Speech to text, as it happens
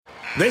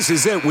This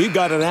is it. We've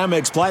got an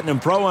Amex Platinum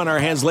Pro on our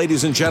hands,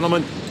 ladies and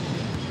gentlemen.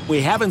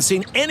 We haven't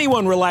seen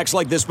anyone relax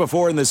like this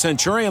before in the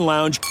Centurion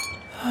Lounge.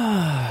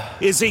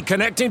 Is he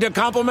connecting to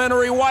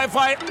complimentary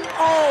Wi-Fi?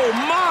 Oh,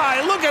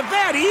 my. Look at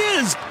that. He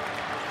is.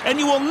 And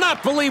you will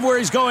not believe where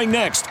he's going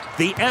next.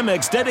 The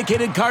Amex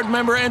dedicated card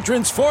member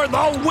entrance for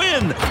the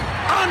win.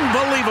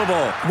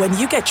 Unbelievable. When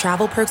you get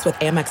travel perks with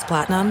Amex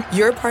Platinum,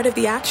 you're part of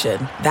the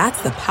action.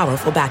 That's the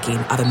powerful backing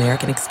of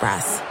American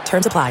Express.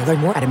 Terms apply. Learn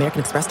more at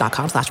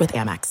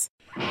americanexpress.com/withAmex.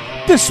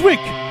 This week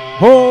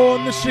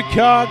on the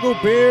Chicago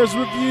Bears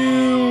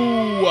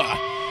Review.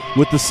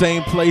 With the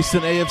same place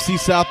and AFC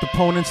South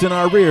opponents in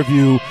our rear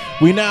view,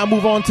 we now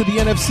move on to the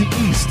NFC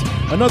East.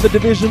 Another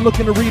division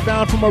looking to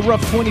rebound from a rough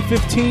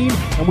 2015,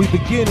 and we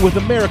begin with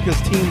America's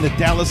team, the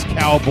Dallas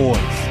Cowboys.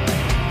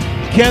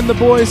 Can the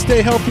boys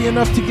stay healthy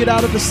enough to get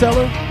out of the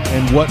cellar?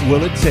 And what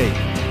will it take?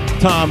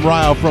 Tom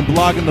Ryle from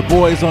Blogging the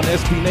Boys on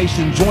SB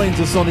Nation joins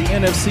us on the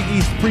NFC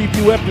East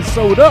preview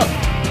episode of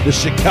the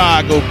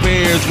Chicago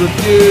Bears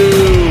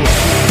Review.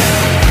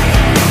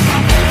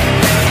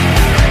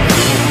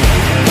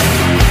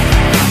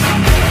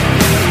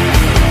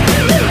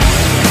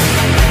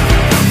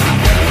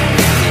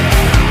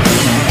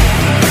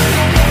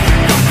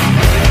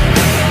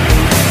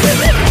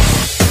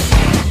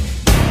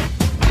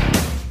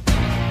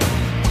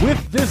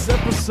 With this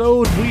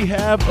episode, we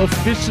have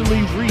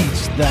officially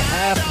reached the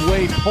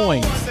halfway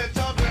point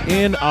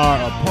in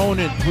our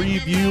opponent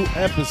preview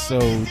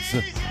episodes.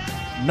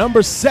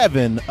 Number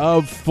 7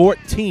 of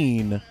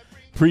 14,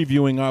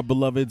 previewing our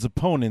beloved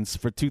opponents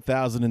for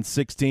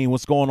 2016.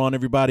 What's going on,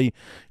 everybody?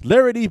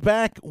 Larry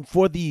back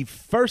for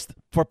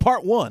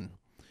part 1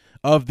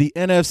 of the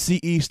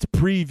NFC East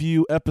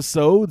preview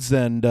episodes,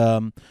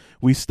 and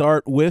we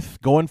start with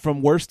going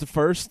from worst to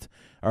first.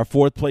 Our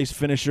fourth-place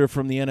finisher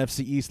from the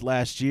NFC East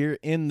last year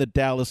in the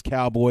Dallas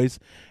Cowboys.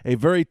 A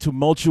very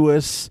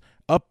tumultuous,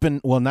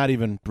 not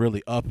even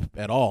really up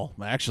at all,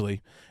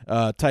 actually,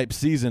 type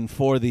season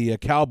for the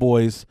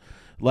Cowboys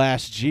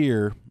last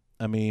year.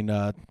 I mean,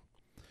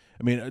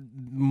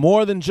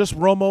 more than just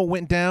Romo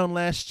went down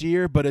last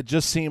year, but it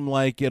just seemed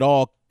like it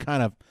all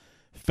kind of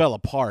fell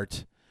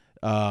apart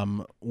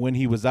when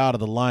he was out of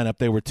the lineup.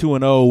 They were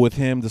 2-0 with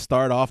him to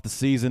start off the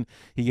season.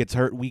 He gets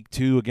hurt week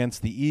 2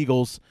 against the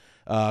Eagles.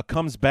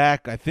 Comes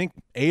back, I think,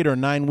 8 or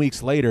 9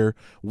 weeks later,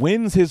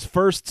 wins his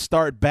first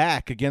start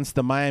back against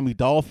the Miami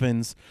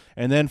Dolphins,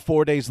 and then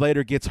 4 days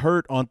later gets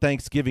hurt on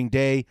Thanksgiving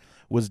Day,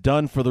 was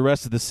done for the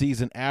rest of the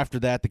season after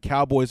that. The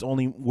Cowboys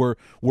only were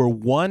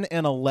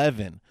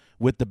 1-11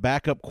 with the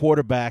backup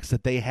quarterbacks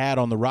that they had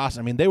on the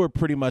roster. I mean, they were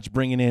pretty much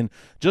bringing in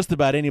just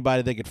about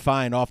anybody they could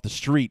find off the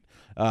street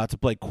to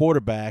play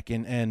quarterback.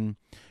 And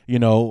you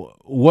know,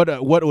 what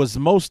was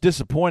most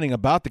disappointing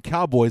about the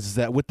Cowboys is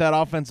that with that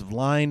offensive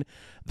line,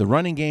 the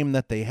running game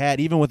that they had,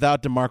 even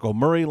without DeMarco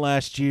Murray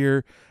last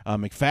year,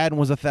 McFadden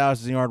was a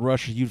 1,000-yard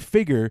rusher. You'd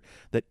figure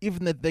that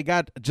even that they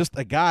got just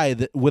a guy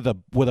that with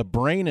a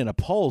brain and a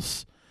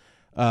pulse,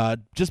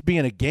 just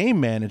being a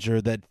game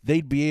manager, that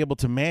they'd be able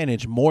to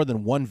manage more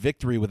than one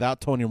victory without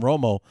Tony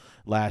Romo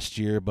last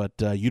year. But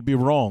you'd be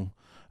wrong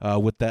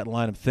with that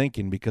line of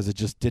thinking, because it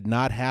just did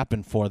not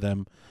happen for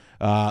them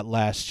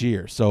last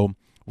year. So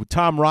with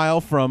Tom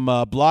Ryle from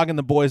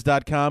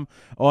bloggingtheboys.com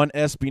on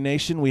SB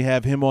Nation, we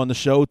have him on the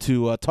show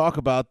to talk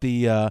about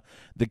the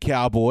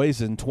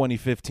Cowboys in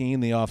 2015,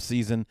 the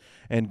offseason,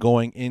 and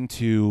going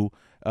into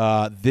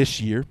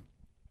this year.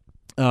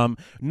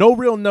 No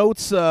real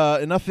notes,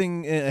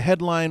 nothing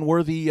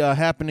headline-worthy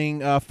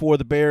happening for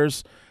the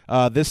Bears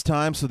this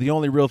time. So the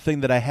only real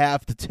thing that I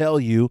have to tell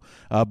you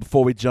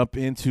before we jump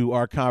into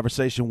our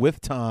conversation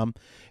with Tom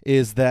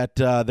is that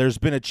there's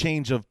been a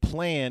change of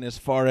plan as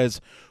far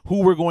as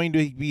who we're going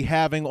to be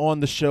having on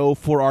the show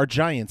for our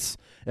Giants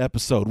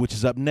episode, which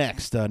is up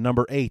next,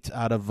 number 8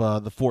 out of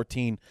the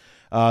 14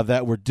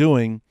 that we're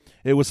doing.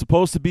 It was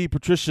supposed to be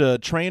Patricia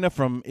Traina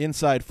from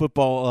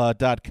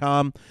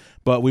InsideFootball.com,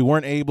 but we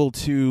weren't able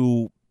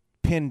to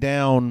pin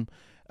down,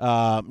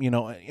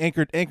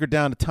 anchor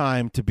down the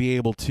time to be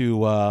able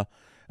to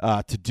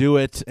do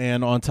it.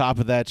 And on top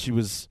of that, she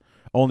was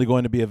only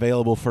going to be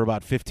available for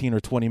about 15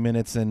 or 20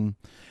 minutes. And,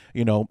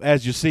 you know,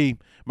 as you see,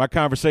 my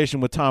conversation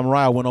with Tom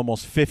Ryle went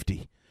almost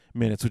 50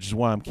 minutes, which is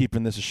why I'm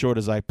keeping this as short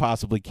as I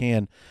possibly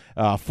can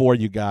for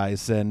you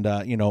guys. And,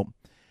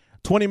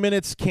 20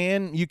 minutes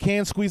you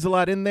can squeeze a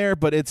lot in there,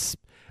 but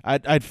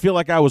I'd feel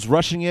like I was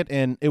rushing it,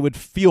 and it would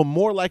feel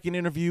more like an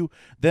interview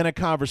than a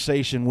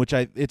conversation,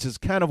 it's just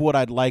kind of what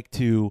I'd like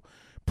to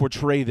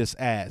portray this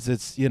as.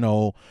 It's,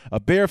 a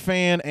Bear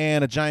fan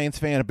and a Giants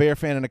fan, a Bear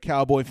fan and a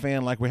Cowboy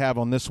fan, like we have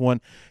on this one,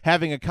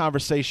 having a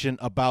conversation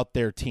about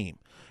their team.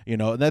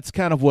 That's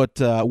kind of what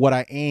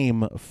I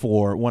aim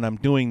for when I'm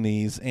doing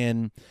these,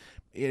 and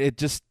it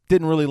just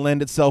didn't really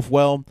lend itself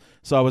well,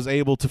 so I was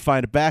able to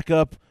find a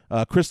backup.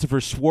 Christopher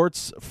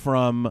Schwartz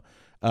from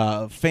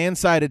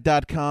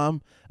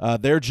Fansided.com,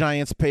 their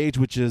Giants page,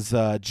 which is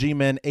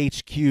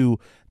gmenhq.com.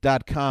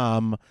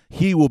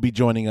 He will be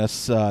joining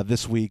us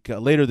this week,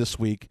 later this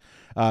week,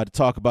 to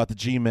talk about the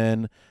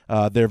G-Men,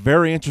 their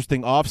very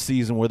interesting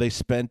offseason where they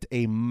spent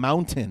a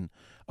mountain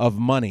of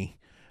money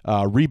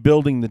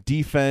rebuilding the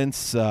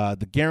defense,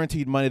 the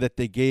guaranteed money that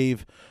they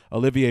gave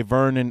Olivier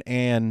Vernon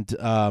and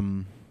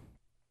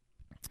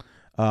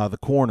the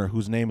corner,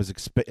 whose name is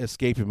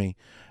escaping me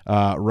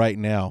right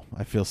now.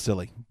 I feel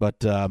silly. But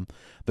the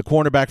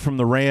cornerback from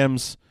the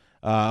Rams,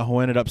 who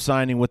ended up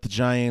signing with the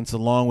Giants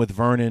along with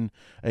Vernon,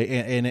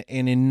 an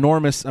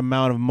enormous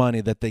amount of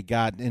money that they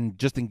got in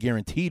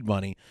guaranteed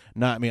money.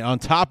 On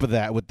top of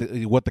that,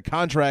 with what the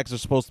contracts are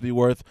supposed to be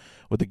worth,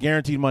 with the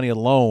guaranteed money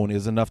alone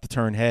is enough to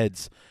turn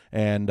heads.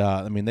 And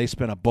they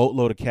spent a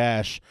boatload of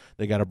cash.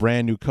 They got a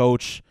brand new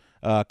coach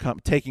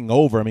taking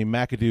over.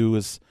 McAdoo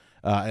is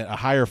a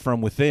hire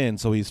from within,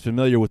 so he's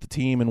familiar with the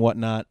team and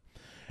whatnot.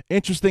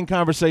 Interesting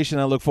conversation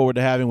I look forward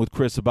to having with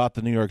Chris about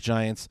the New York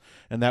Giants,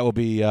 and that will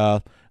be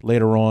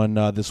later on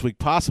this week,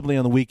 possibly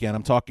on the weekend.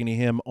 I'm talking to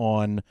him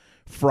on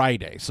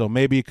Friday, so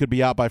maybe it could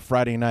be out by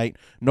Friday night,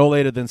 no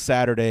later than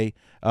Saturday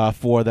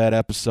for that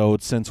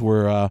episode, since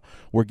we're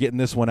getting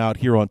this one out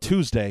here on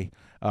Tuesday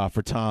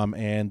for Tom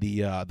and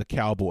the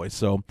Cowboys.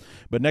 So,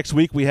 but next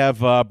week we have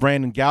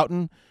Brandon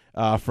Gouton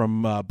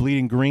from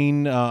Bleeding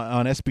Green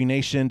on SB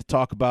Nation to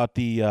talk about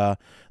the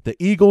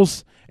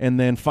Eagles, and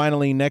then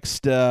finally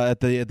next at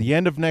the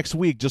end of next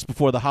week, just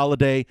before the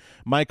holiday,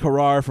 Mike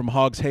Harrar from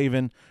Hogs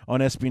Haven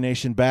on SB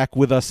Nation back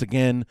with us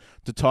again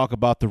to talk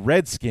about the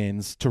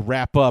Redskins to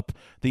wrap up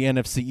the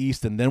NFC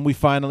East, and then we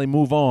finally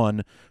move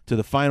on to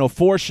the final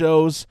four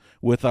shows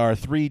with our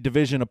three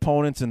division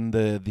opponents and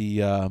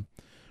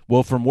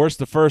well, from worst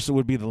to first, it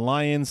would be the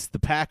Lions, the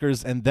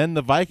Packers, and then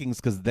the Vikings,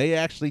 because they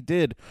actually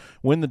did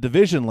win the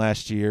division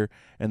last year.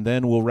 And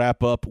then we'll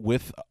wrap up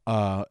with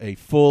a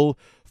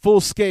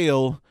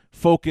full-scale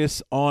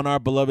focus on our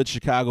beloved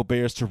Chicago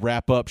Bears to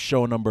wrap up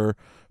show number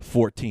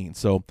 14.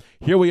 So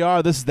here we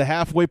are. This is the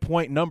halfway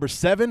point, number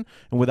 7.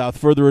 And without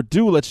further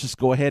ado, let's just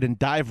go ahead and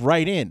dive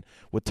right in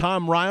with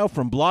Tom Ryle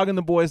from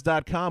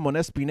bloggingtheboys.com on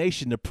SB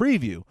Nation to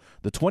preview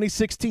the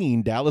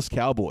 2016 Dallas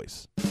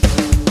Cowboys.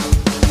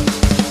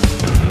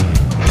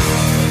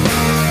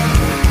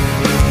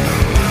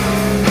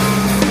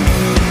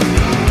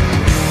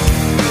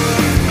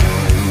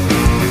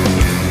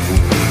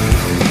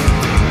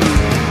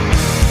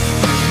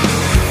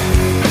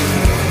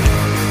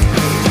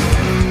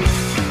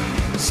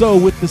 So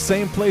with the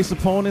same place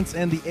opponents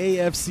and the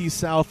AFC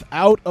South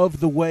out of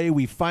the way,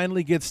 we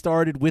finally get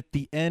started with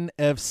the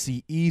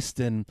NFC East.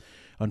 And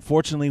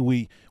unfortunately,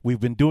 we've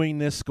been doing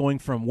this going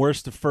from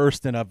worst to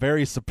first, and a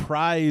very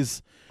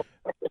surprise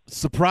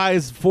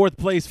fourth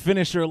place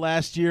finisher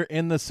last year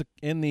in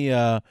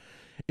the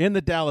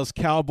Dallas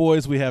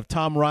Cowboys. We have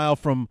Tom Ryle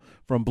from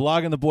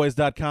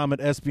bloggingtheboys.com at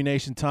SB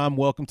Nation. Tom,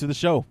 welcome to the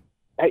show.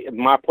 Hey,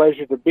 my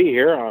pleasure to be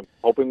here. I'm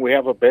hoping we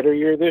have a better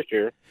year this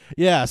year.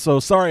 Yeah,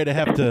 so sorry to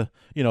have to,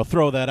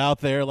 throw that out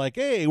there like,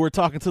 hey, we're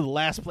talking to the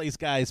last place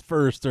guys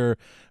first or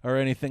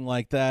anything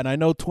like that. And I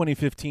know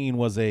 2015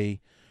 was a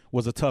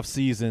tough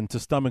season to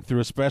stomach through,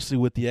 especially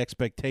with the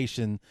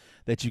expectation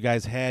that you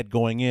guys had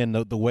going in,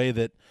 the way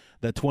that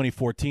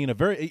 2014, a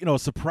very,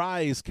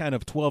 surprise kind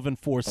of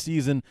 12-4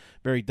 season,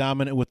 very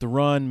dominant with the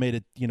run,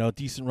 made a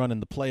decent run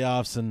in the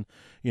playoffs, and,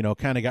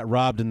 kind of got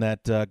robbed in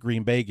that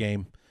Green Bay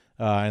game.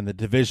 And the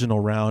divisional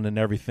round and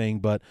everything,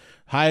 but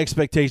high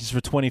expectations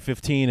for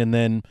 2015, and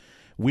then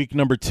week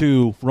number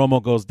 2,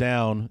 Romo goes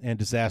down and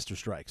disaster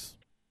strikes.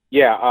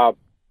 Yeah,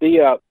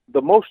 the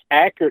most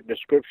accurate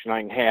description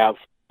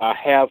I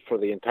have for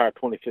the entire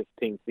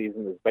 2015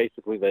 season is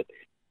basically that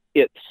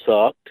it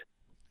sucked.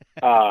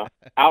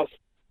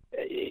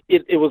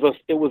 It was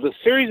a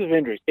series of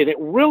injuries, and it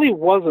really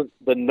wasn't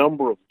the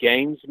number of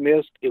games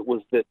missed. It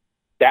was that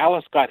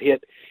Dallas got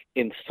hit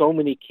in so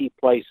many key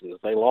places.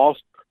 They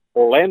lost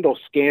Orlando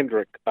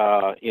Scandrick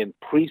in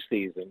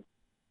preseason,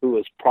 who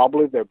is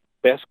probably their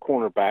best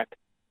cornerback.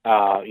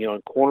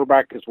 And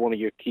cornerback is one of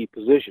your key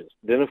positions.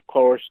 Then, of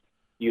course,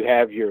 you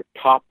have your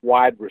top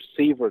wide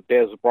receiver,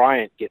 Des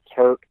Bryant, gets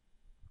hurt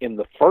in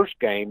the first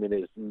game and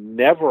is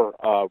never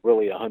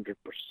really 100%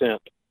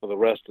 for the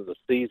rest of the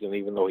season,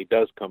 even though he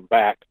does come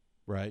back.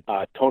 Right.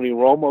 Tony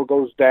Romo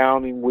goes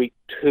down in week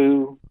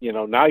 2.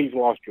 Now you've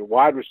lost your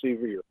wide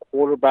receiver, your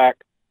quarterback.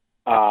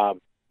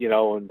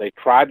 And they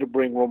tried to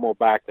bring Romo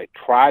back. They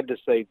tried to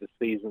save the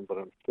season, but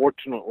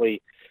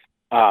unfortunately,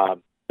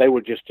 they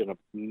were just in a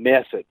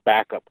mess at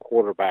backup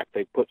quarterback.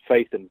 They put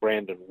faith in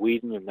Brandon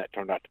Weeden, and that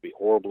turned out to be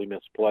horribly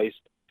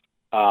misplaced.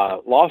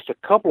 Lost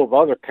a couple of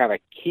other kind of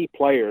key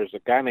players, a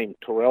guy named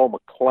Terrell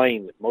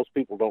McClain that most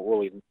people don't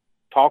really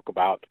talk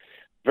about.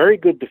 Very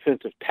good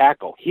defensive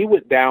tackle. He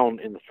went down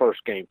in the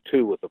first game,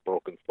 too, with a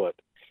broken foot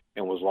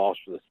and was lost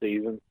for the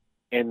season.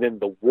 And then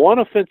the one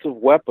offensive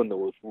weapon that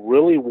was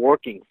really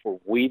working for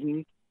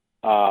Weeden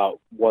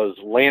was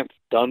Lance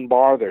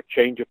Dunbar, their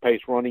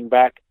change-of-pace running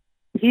back.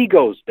 he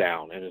goes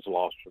down and is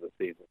lost for the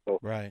season. So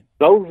Right.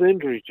 those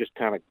injuries just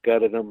kind of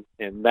gutted him,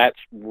 and that's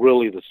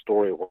really the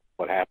story of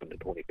what happened in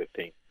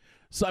 2015.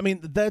 So, I mean,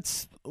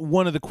 that's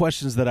one of the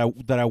questions that I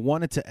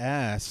wanted to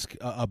ask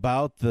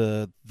about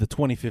the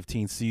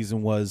 2015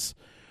 season was,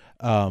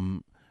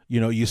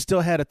 you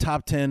still had a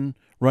top 10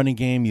 running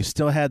game, you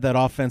still had that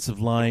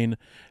offensive line,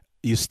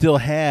 you still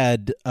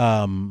had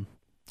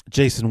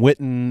Jason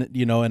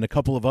Witten, and a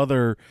couple of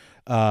other,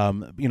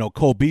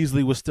 Cole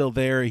Beasley was still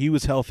there. He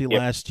was healthy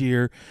last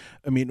year.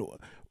 I mean,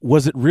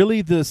 was it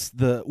really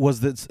where was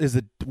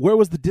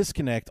the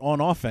disconnect on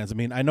offense? I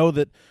mean, I know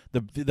that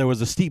there was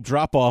a steep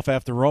drop off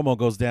after Romo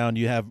goes down.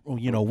 You have,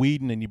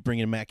 Whedon, and you bring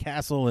in Matt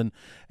Castle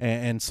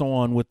and so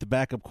on with the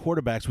backup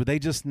quarterbacks. Were they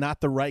just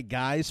not the right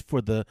guys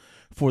for the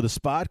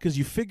spot? Because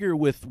you figure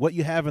with what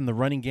you have in the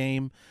running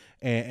game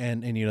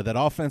and that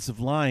offensive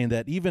line,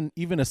 that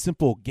even a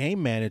simple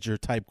game manager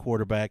type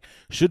quarterback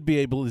should be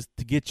able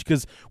to get you.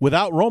 Because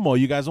without Romo,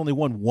 you guys only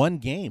won one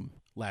game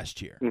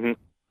last year. Mm-hmm.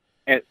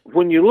 And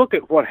when you look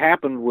at what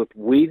happened with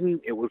Whedon,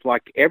 it was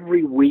like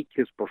every week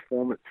his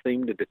performance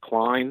seemed to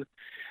decline.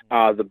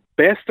 The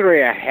best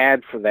theory I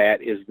had for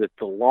that is that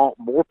the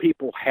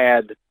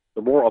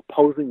more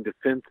opposing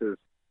defenses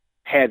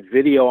had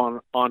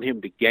video on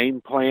him to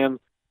game plan,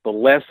 the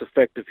less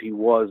effective he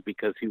was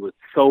because he was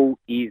so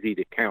easy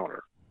to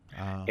counter.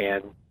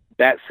 And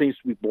that seems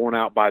to be borne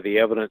out by the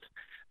evidence.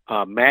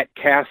 Matt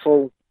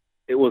Castle,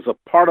 it was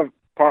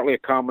partly a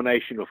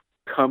combination of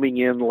coming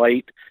in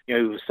late. He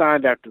was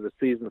signed after the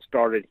season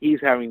started.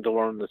 He's having to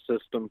learn the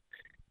system,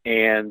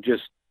 and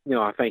just,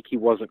 I think he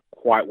wasn't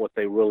quite what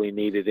they really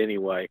needed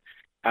anyway.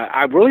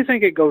 I really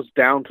think it goes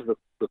down to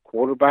the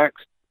quarterbacks.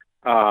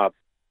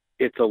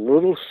 It's a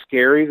little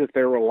scary that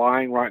they're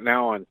relying right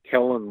now on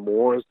Kellen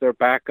Moore as their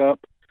backup,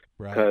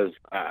 because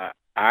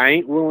I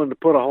ain't willing to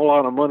put a whole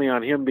lot of money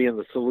on him being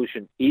the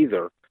solution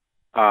either.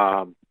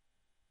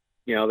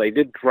 They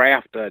did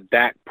draft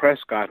Dak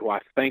Prescott, who I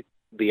think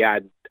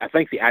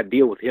the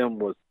idea with him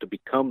was to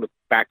become the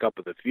backup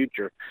of the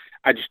future.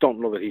 I just don't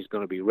know that he's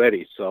going to be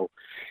ready. So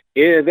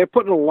they're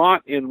putting a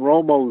lot in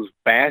Romo's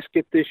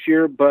basket this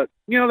year, but,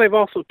 they've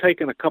also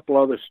taken a couple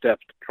other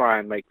steps to try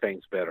and make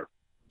things better.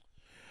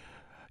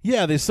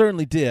 Yeah, they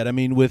certainly did. I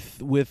mean, with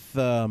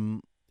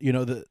the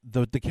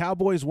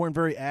Cowboys weren't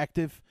very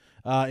active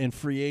in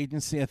free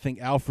agency. I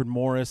think Alfred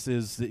Morris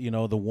is the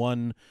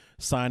one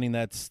signing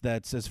that's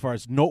as far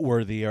as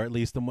noteworthy, or at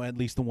least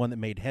the one that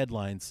made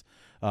headlines.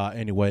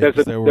 Anyway,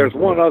 there's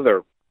one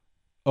other.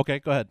 Okay,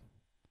 go ahead.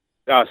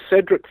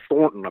 Cedric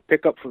Thornton, a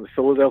pickup from the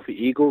Philadelphia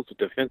Eagles, a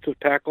defensive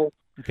tackle.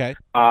 Okay.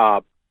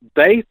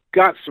 They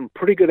got some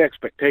pretty good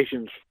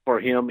expectations for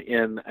him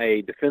in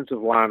a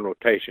defensive line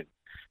rotation,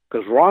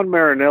 because Ron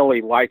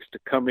Marinelli likes to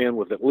come in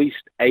with at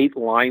least 8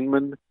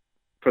 linemen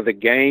for the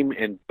game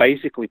and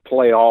basically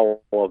play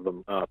all of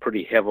them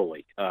pretty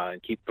heavily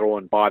and keep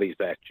throwing bodies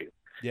at you.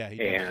 Yeah, he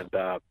does.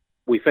 And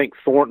we think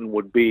Thornton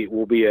will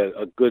be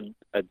a good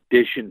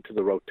addition to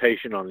the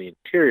rotation on the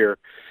interior,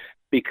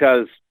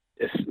 because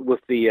with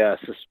the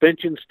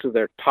suspensions to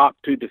their top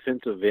 2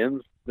 defensive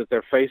ends that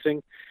they're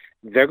facing,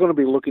 they're going to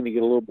be looking to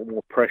get a little bit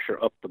more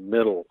pressure up the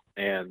middle,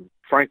 and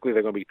frankly,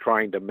 they're going to be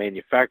trying to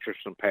manufacture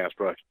some pass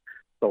rush.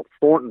 So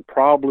Thornton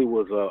probably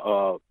was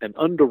an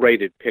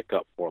underrated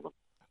pickup for them.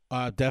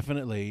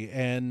 Definitely,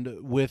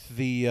 and with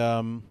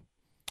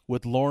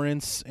with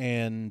Lawrence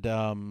and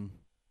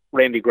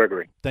Randy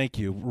Gregory. Thank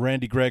you,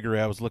 Randy Gregory.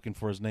 I was looking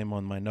for his name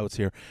on my notes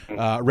here.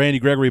 Randy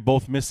Gregory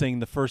both missing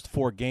the first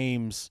 4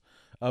 games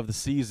of the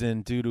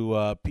season due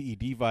to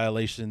PED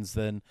violations.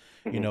 Then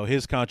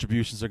his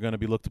contributions are going to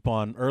be looked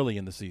upon early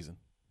in the season.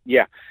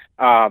 Yeah,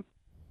 the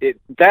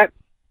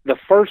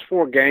first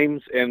 4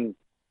 games, and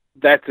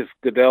that's if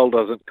Goodell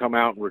doesn't come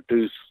out and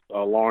reduce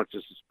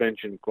Lawrence's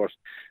suspension. Of course,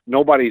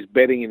 nobody's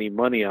betting any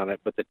money on it,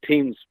 but the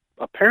team's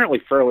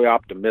apparently fairly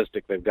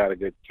optimistic. They've got a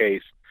good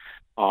case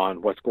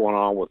on what's going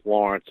on with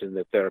Lawrence, and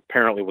that there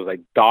apparently was a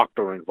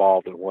doctor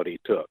involved in what he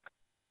took.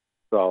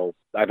 So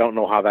I don't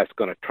know how that's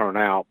going to turn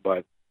out,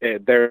 but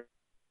they're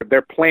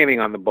planning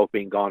on them both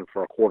being gone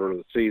for a quarter of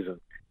the season.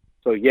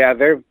 So yeah,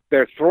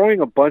 they're throwing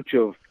a bunch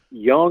of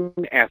young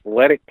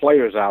athletic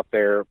players out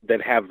there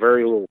that have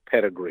very little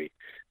pedigree.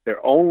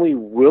 Their only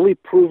really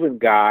proven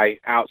guy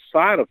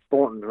outside of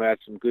Thornton, who had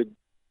some good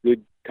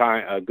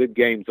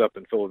games up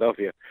in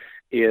Philadelphia,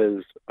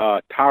 is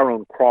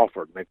Tyrone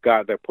Crawford.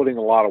 They're putting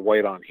a lot of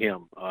weight on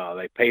him.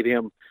 They paid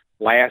him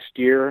last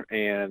year,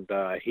 and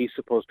he's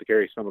supposed to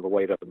carry some of the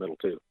weight up the middle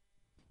too.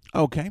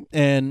 Okay,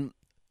 and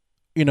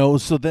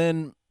so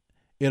then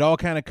it all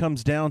kind of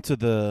comes down to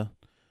the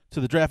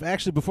draft.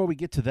 Actually, before we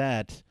get to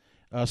that,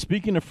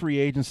 speaking of free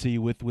agency,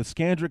 with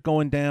Scandrick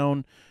going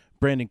down,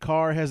 Brandon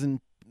Carr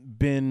hasn't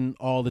been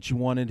all that you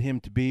wanted him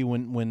to be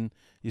when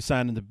you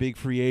signed the big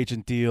free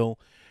agent deal.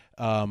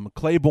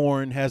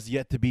 Claiborne has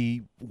yet to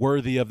be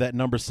worthy of that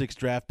number 6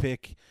 draft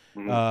pick.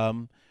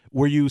 Mm-hmm.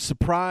 Were you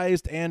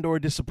surprised and or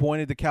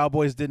disappointed the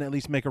Cowboys didn't at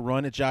least make a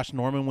run at Josh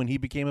Norman when he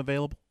became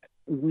available?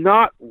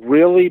 Not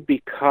really,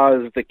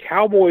 because the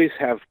Cowboys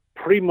have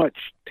pretty much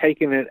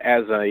taken it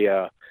as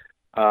a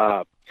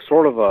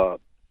sort of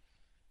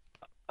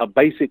a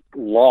basic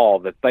law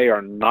that they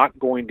are not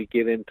going to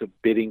get into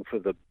bidding for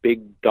the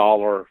big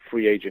dollar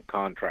free agent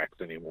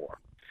contracts anymore.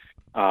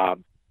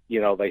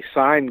 They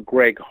signed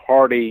Greg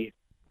Hardy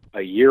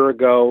a year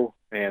ago,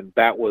 and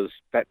that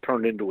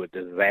turned into a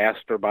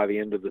disaster by the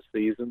end of the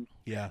season.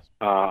 Yeah.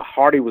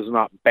 Hardy was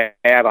not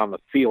bad on the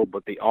field,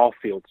 but the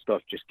off-field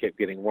stuff just kept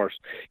getting worse.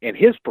 And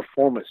his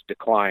performance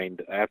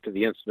declined after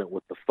the incident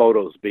with the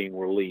photos being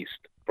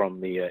released from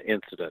the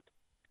incident.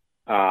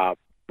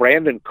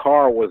 Brandon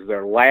Carr was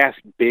their last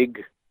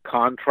big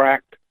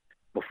contract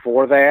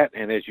before that,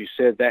 and as you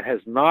said, that has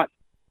not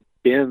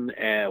been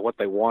what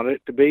they wanted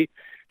it to be.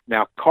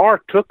 Now,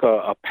 Carr took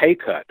a pay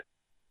cut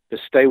to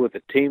stay with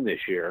the team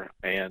this year,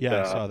 and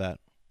I saw that.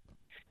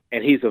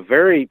 And he's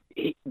the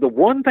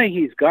one thing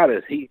he's got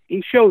is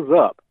he shows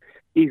up.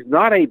 He's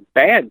not a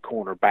bad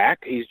cornerback.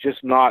 He's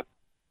just not,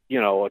 a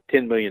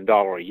 $10 million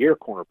a year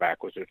cornerback,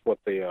 which is what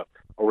the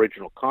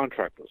original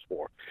contract was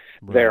for.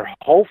 Right. They're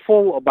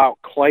hopeful about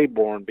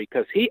Claiborne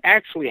because he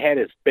actually had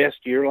his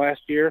best year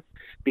last year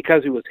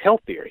because he was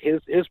healthier.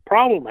 His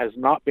problem has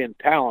not been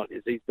talent;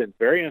 is he's been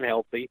very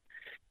unhealthy.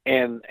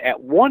 And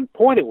at one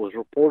point, it was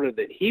reported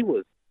that he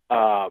was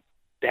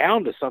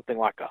down to something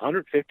like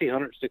 150,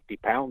 160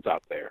 pounds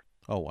out there.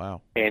 Oh,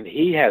 wow. And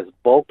he has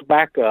bulked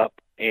back up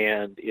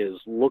and is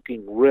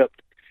looking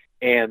ripped.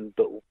 And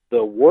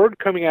the word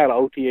coming out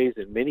of OTAs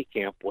and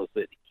minicamp was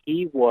that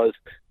he was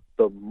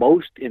the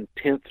most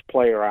intense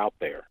player out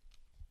there.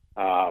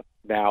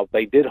 Now,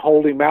 they did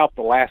hold him out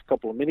the last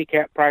couple of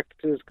minicamp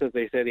practices because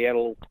they said he had a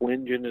little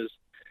twinge in his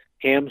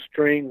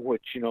hamstring,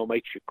 which,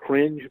 makes you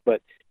cringe.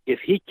 But if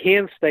he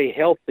can stay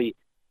healthy,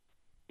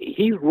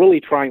 he's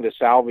really trying to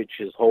salvage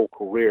his whole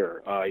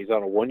career. He's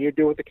on a one-year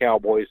deal with the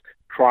Cowboys,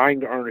 trying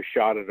to earn a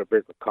shot at a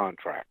bigger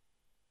contract.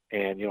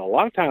 And, a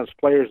lot of times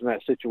players in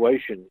that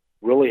situation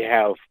really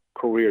have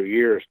career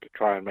years to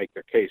try and make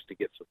their case to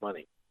get some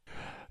money.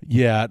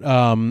 Yeah,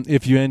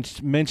 if you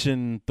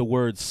mention the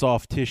word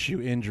soft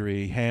tissue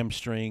injury,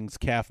 hamstrings,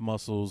 calf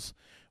muscles,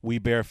 we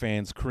Bear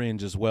fans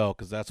cringe as well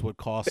because that's what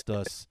cost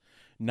us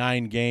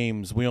 9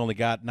 games. We only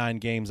got 9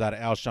 games out of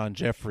Alshon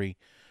Jeffrey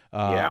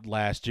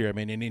last year. I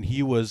mean, and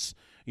he was,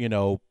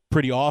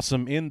 pretty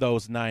awesome in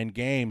those 9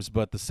 games,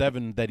 but the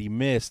 7 that he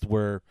missed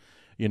were,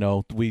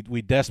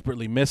 we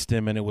desperately missed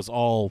him, and it was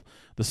all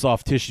the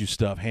soft tissue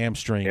stuff,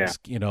 hamstrings,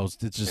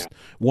 it's just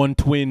one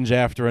twinge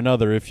after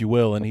another, if you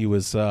will, and he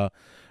was,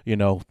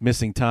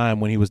 missing time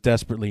when he was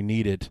desperately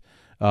needed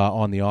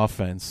on the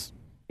offense.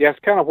 Yeah, it's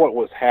kind of what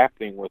was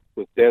happening with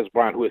Des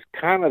Bryant, who is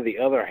kind of the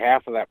other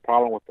half of that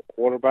problem with the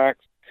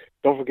quarterbacks.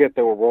 Don't forget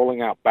they were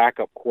rolling out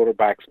backup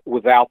quarterbacks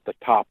without the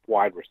top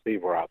wide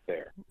receiver out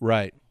there.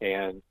 Right.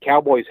 And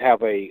Cowboys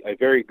have a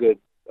very good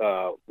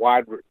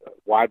wide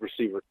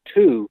receiver,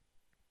 too,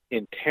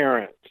 in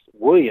Terrence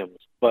Williams,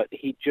 but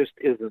he just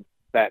isn't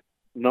that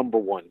number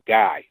one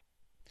guy.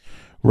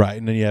 Right,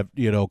 and then you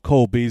have,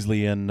 Cole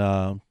Beasley and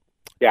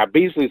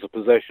Beasley's a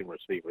possession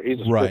receiver. He's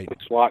a strictly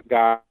slot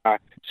guy,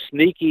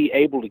 sneaky,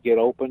 able to get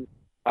open.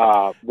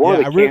 One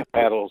of the camp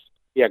battles.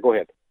 Yeah, go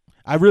ahead.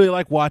 I really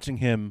like watching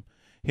him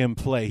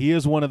play. He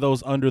is one of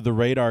those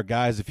under-the-radar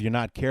guys. If you're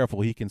not careful,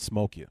 he can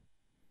smoke you.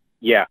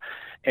 Yeah,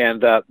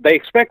 and they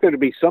expect there to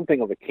be something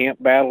of a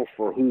camp battle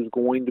for who's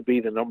going to be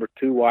the number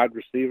 2 wide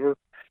receiver.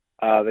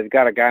 They've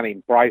got a guy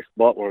named Bryce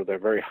Butler they're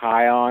very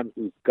high on,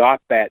 who's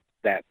got that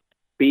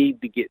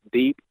speed to get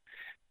deep,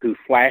 who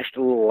flashed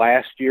a little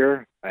last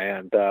year,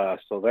 and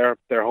so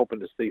they're hoping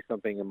to see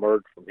something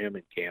emerge from him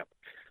in camp.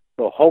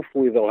 So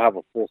hopefully they'll have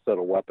a full set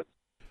of weapons.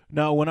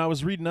 Now, when I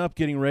was reading up,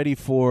 getting ready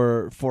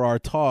for our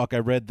talk, I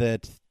read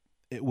that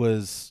it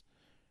was,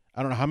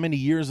 I don't know how many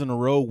years in a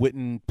row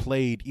Witten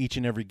played each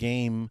and every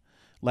game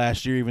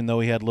last year, even though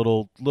he had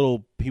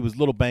he was a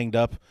little banged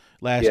up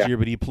last year,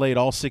 but he played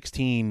all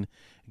 16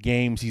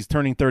 games. He's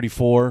turning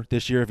 34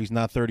 this year, if he's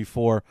not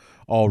 34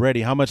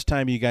 already. How much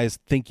time do you guys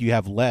think you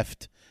have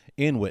left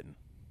in Witten?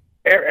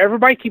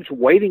 Everybody keeps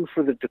waiting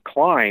for the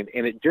decline,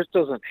 and it just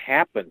doesn't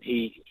happen.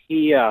 He's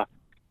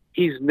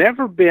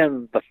never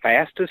been the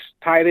fastest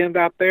tight end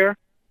out there.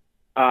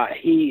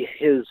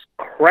 His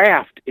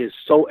craft is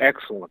so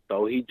excellent,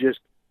 though. He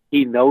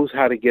knows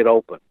how to get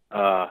open,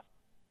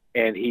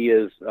 and he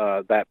is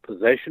that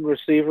possession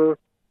receiver.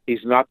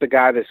 He's not the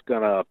guy that's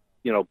gonna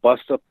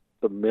bust up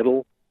the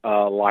middle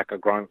like a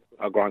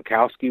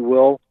Gronkowski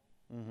will,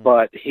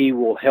 but he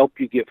will help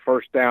you get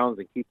first downs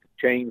and keep the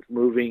chains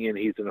moving, and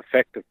he's an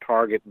effective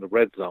target in the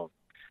red zone.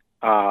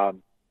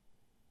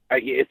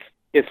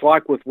 It's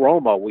like with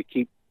Roma, we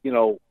keep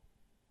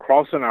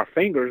crossing our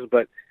fingers,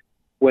 but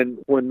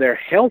when they're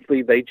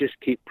healthy, they just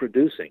keep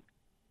producing.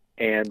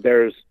 And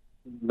there's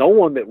no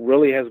one that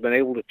really has been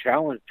able to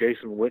challenge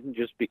Jason Witten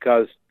just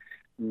because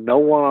no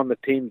one on the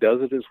team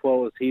does it as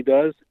well as he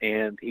does,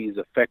 and he's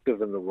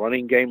effective in the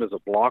running game as a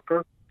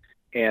blocker.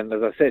 And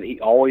as I said, he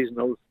always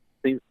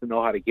seems to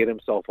know how to get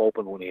himself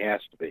open when he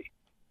has to be.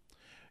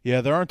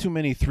 Yeah, there aren't too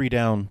many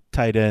 3-down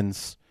tight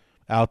ends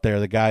out there.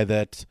 The guy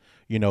that,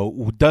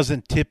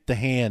 doesn't tip the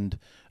hand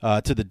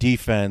to the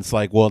defense.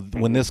 Like, well,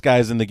 when this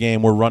guy's in the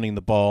game, we're running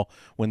the ball.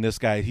 When this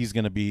guy, he's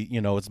going to be,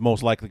 it's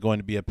most likely going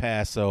to be a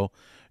pass. So,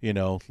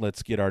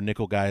 let's get our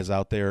nickel guys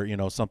out there,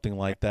 something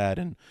like that.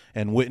 And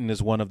Witten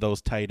is one of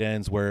those tight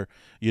ends where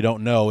you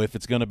don't know if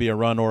it's going to be a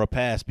run or a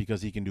pass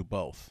because he can do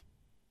both.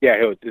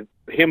 Yeah,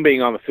 him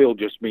being on the field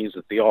just means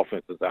that the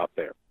offense is out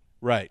there.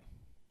 Right.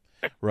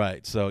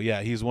 So,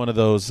 yeah, he's one of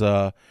those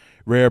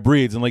rare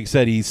breeds. And like you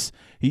said,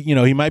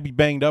 he might be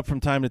banged up from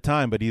time to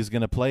time, but he's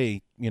going to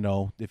play,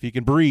 if he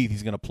can breathe,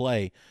 he's going to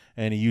play.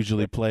 And he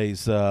usually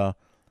plays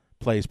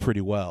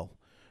pretty well.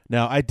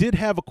 Now, I did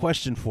have a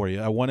question for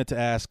you. I wanted to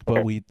ask,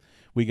 but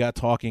we got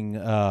talking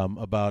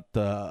about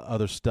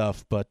other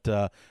stuff. But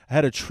I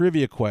had a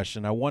trivia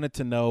question. I wanted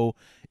to know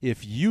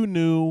if you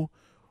knew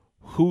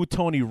who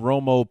Tony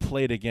Romo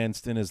played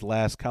against in his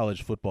last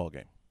college football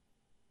game.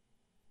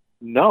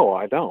 No,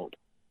 I don't.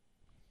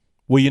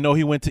 Well,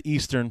 he went to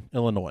Eastern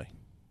Illinois.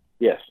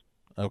 Yes.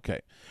 Okay.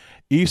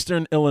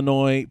 Eastern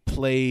Illinois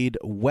played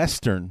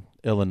Western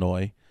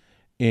Illinois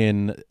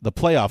in the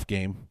playoff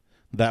game.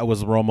 That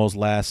was Romo's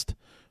last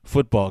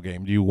football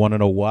game. Do you want to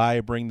know why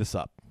I bring this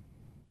up?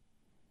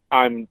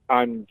 I'm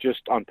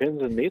just on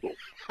pins and needles.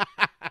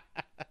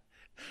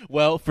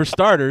 Well, for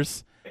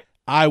starters,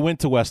 I went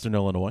to Western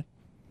Illinois.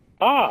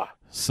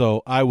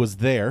 So I was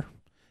there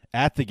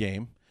at the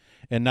game.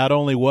 And not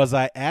only was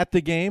I at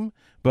the game,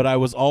 but I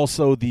was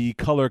also the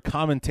color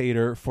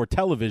commentator for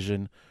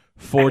television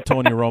for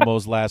Tony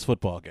Romo's last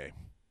football game.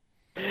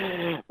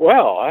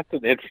 Well, that's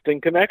an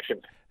interesting connection.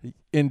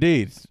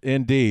 Indeed.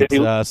 Did he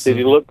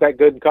look that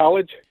good in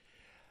college?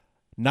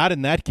 Not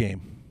in that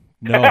game.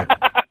 No.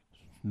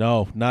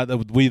 No, not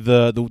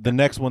the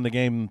next one, the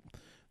game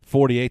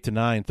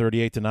 48-9,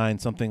 38-9,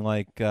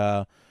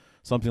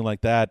 something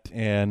like that.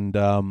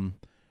 And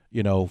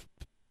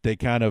they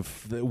kind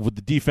of the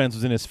defense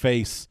was in his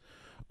face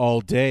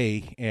all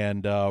day,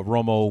 and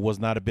Romo was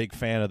not a big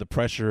fan of the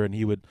pressure, and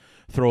he would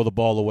throw the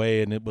ball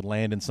away, and it would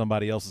land in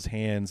somebody else's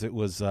hands. It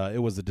was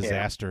a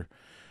disaster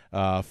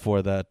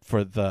for them.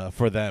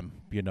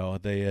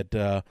 They had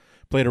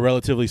played a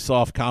relatively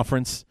soft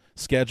conference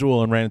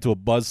schedule and ran into a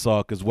buzzsaw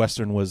because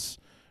Western was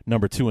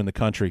number 2 in the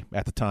country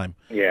at the time.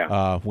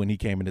 Yeah. When he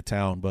came into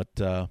town, but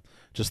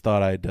just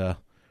thought I'd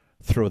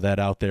throw that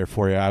out there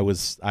for you. I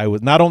was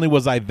not only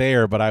was I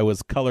there, but I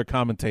was color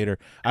commentator.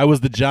 I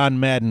was the John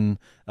Madden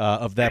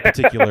of that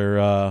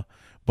particular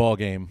ball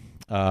game.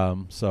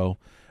 So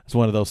it's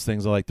one of those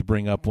things I like to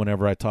bring up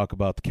whenever I talk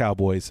about the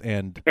Cowboys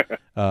and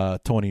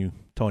Tony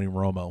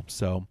Romo.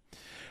 So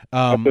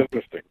that's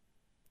interesting.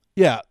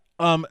 Yeah.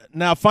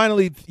 Now,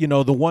 finally,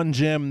 the one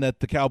gem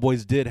that the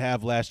Cowboys did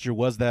have last year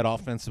was that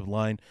offensive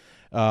line,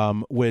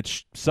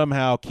 which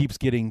somehow keeps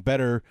getting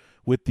better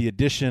with the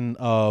addition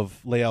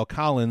of Lael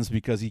Collins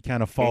because he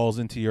kind of falls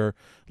into your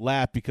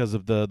lap because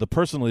of the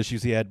personal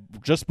issues he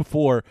had just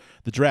before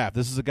the draft.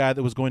 This is a guy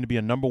that was going to be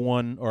a number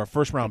 1 or a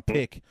first-round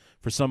pick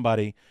for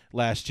somebody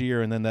last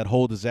year, and then that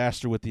whole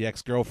disaster with the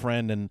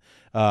ex-girlfriend and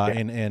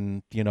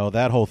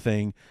that whole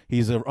thing.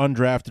 He's an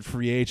undrafted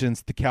free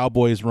agent. The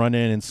Cowboys run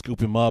in and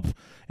scoop him up,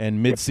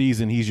 and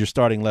mid-season he's your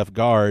starting left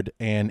guard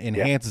and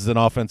enhances an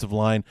offensive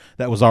line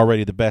that was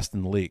already the best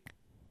in the league.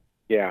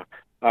 Yeah,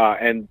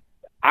 and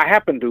I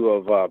happen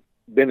to have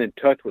been in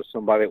touch with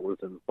somebody that was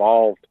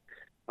involved.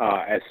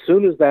 As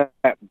soon as that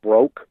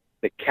broke,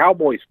 the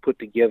Cowboys put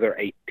together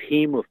a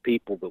team of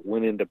people that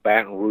went into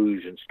Baton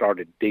Rouge and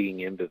started digging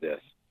into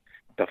this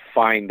to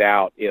find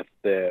out if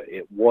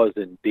it was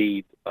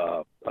indeed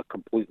a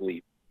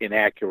completely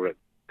inaccurate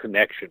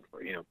connection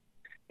for him.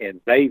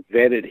 And they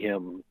vetted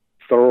him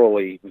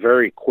thoroughly,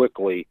 very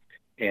quickly,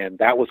 and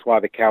that was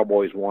why the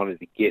Cowboys wanted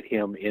to get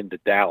him into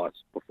Dallas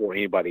before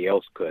anybody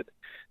else could,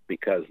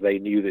 because they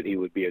knew that he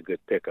would be a good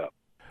pickup.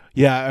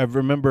 Yeah, I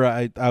remember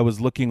I was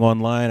looking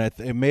online.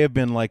 It may have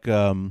been like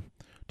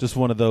just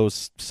one of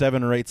those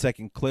 7 or 8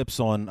 second clips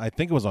on, I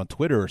think it was on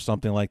Twitter or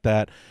something like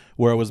that,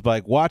 where it was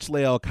like, watch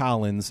Lael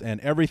Collins,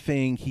 and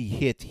everything he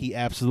hit, he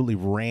absolutely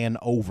ran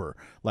over.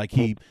 Like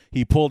he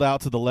pulled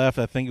out to the left,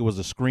 I think it was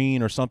a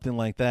screen or something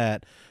like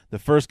that. The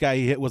first guy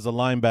he hit was a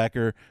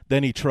linebacker,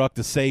 then he trucked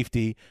a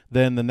safety,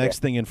 then the next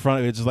thing in front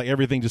of it, it's just like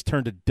everything just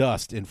turned to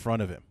dust in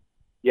front of him.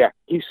 Yeah,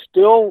 he's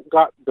still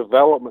got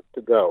development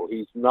to go.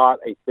 He's not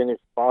a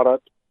finished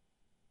product,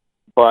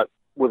 but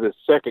with his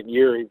second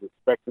year, he's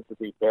expected to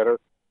be better.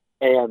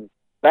 And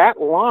that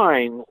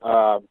line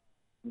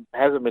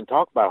hasn't been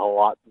talked about a whole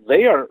lot.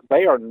 They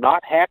are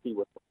not happy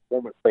with the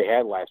performance they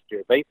had last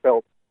year. They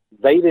felt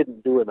they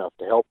didn't do enough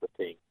to help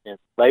the team, and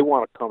they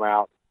want to come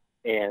out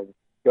and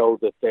show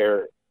that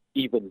they're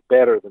even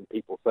better than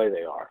people say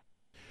they are.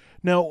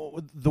 Now,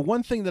 the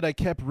one thing that I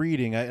kept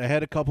reading, I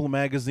had a couple of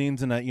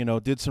magazines and I,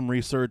 did some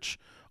research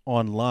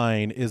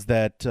online, is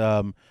that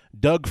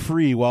Doug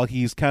Free, while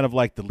he's kind of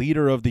like the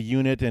leader of the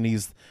unit and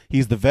he's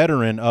the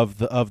veteran of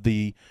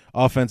the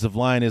offensive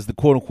line, is the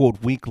quote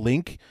unquote weak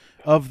link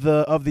of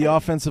the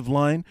offensive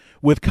line.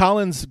 With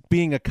Collins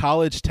being a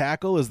college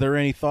tackle, is there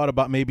any thought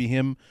about maybe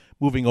him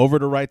moving over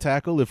to right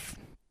tackle if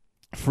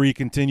Free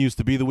continues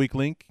to be the weak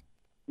link?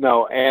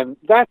 No, and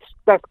that's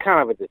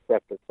kind of a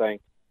deceptive thing.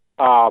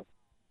 Uh,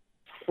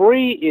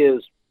 Free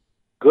is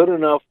good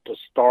enough to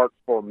start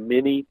for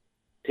many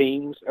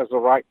teams as a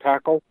right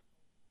tackle.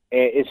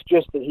 And it's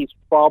just that he's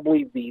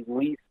probably the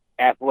least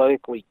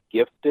athletically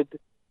gifted,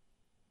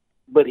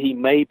 but he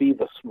may be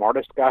the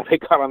smartest guy they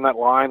got on that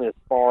line as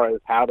far as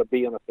how to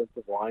be an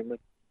offensive lineman.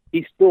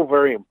 He's still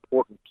very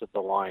important to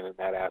the line in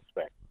that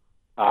aspect.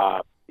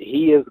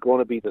 He is going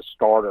to be the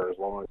starter as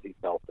long as he's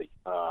healthy.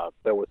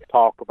 There was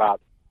talk about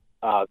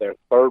their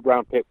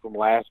third-round pick from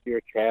last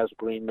year, Chaz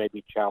Green, may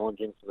be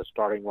challenging for the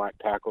starting right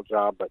tackle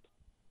job, but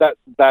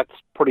that's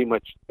pretty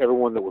much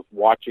everyone that was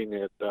watching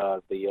at the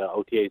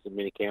OTAs and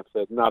minicamp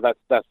said, no,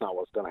 that's not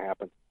what's going to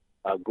happen.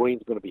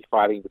 Green's going to be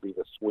fighting to be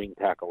the swing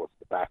tackle as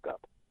the backup.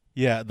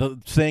 Yeah,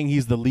 saying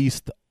he's the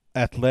least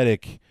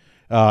athletic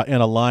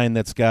in a line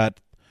that's got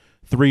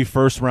 3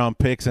 first-round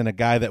picks and a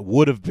guy that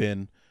would have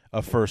been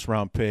a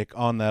first-round pick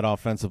on that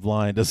offensive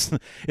line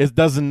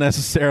doesn't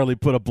necessarily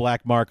put a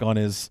black mark on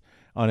his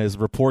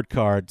report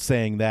card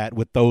saying that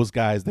with those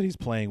guys that he's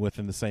playing with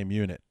in the same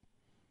unit.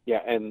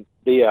 Yeah, and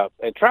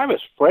and Travis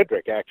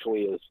Frederick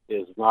actually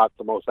is not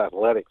the most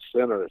athletic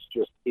center. It's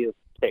just his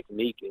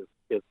technique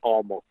is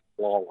almost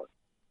flawless,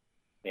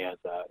 and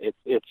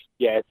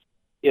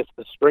it's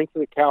the strength of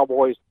the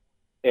Cowboys.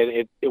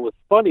 And it was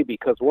funny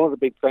because one of the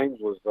big things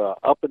was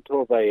up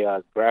until they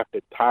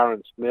drafted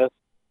Tyron Smith,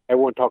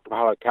 everyone talked about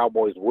how the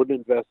Cowboys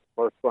wouldn't invest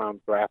the first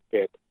round draft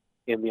pick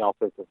in the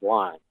offensive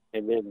line,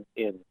 and then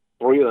in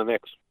 3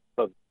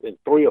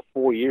 or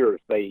 4 years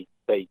they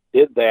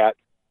did that.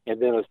 And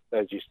then,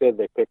 as you said,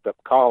 they picked up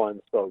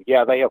Collins. So,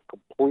 yeah, they have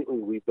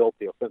completely rebuilt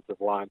the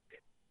offensive line.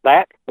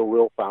 That's the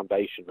real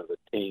foundation of the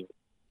team.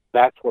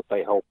 That's what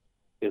they hope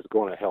is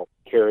going to help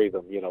carry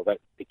them, that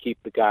to keep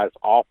the guys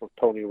off of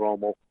Tony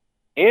Romo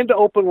and to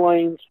open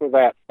lanes for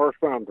that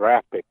first-round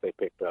draft pick they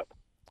picked up.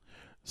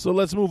 So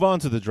let's move on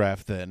to the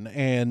draft then.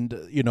 And,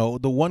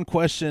 the one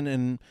question,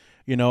 and,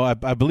 I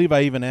believe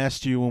I even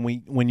asked you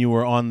when you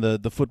were on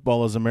the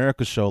Football is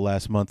America show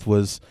last month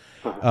was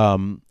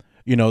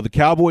the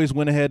Cowboys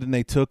went ahead and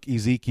they took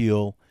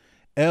Ezekiel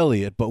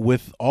Elliott, but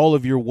with all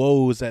of your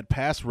woes at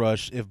pass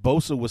rush, if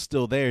Bosa was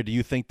still there, do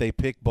you think they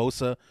picked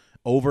Bosa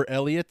over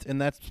Elliott in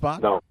that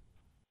spot? No.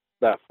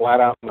 That flat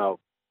out no.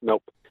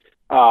 Nope.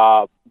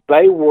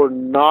 They were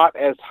not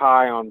as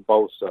high on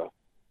Bosa.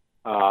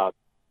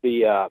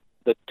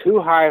 The 2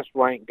 highest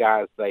ranked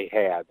guys they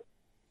had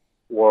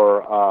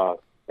were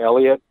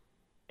Elliott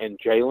and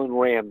Jalen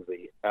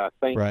Ramsey. I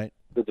think right.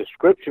 The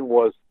description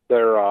was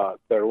their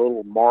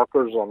little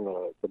markers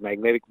on the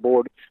magnetic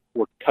board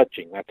were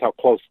touching. That's how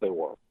close they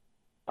were.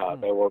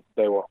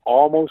 They were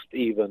almost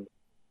even.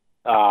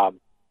 From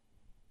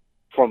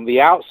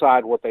the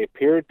outside, what they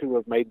appeared to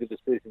have made the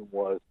decision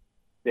was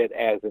that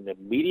as an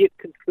immediate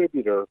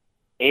contributor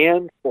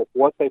and for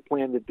what they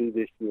plan to do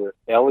this year,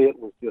 Elliott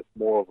was just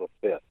more of a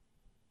fit.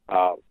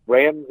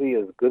 Ramsey,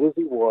 as good as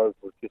he was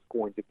just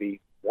going to be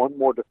one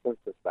more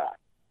defensive back.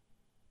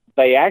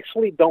 They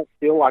actually don't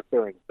feel like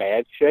they're in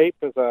bad shape,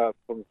 from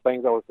the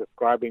things I was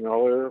describing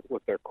earlier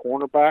with their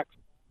cornerbacks.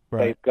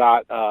 Right. They've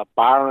got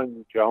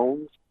Byron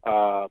Jones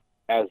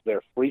as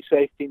their free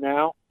safety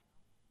now.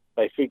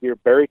 They figure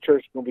Barry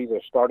Church is going to be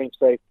their starting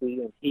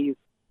safety, and he's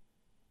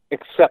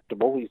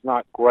acceptable. He's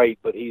not great,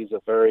 but he's a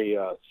very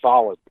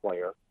solid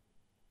player.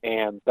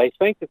 And they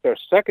think that their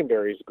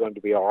secondary is going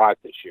to be all right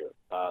this year.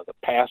 The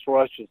pass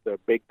rush is their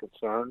big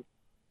concern,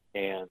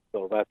 and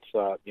so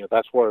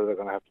that's where they're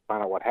going to have to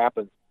find out what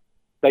happens.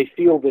 They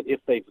feel that if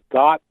they've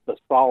got the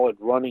solid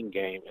running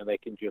game and they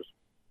can just,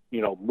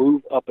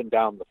 move up and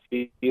down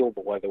the field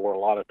the way they were a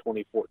lot of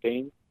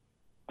 2014,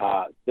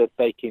 that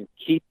they can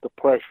keep the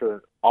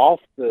pressure off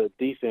the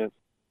defense.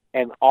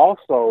 And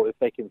also, if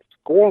they can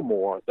score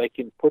more, they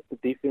can put the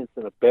defense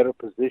in a better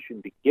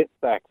position to get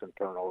sacks and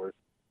turnovers,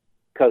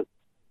 because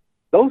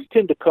those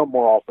tend to come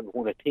more often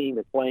when a team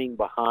is playing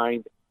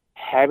behind,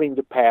 having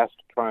to pass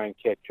to try and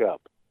catch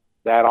up.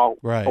 That all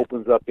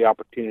opens up the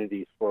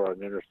opportunities for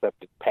an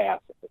intercepted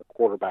pass for the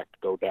quarterback to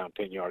go down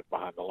 10 yards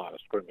behind the line of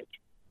scrimmage.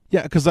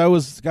 Yeah, because I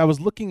was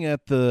looking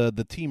at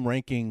the team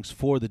rankings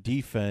for the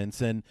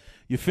defense, and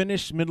you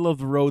finished middle of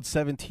the road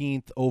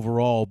 17th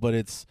overall,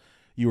 but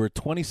you were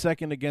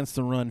 22nd against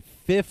the run,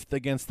 5th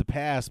against the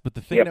pass. But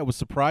the thing that was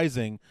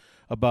surprising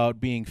about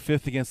being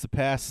 5th against the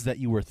pass is that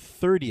you were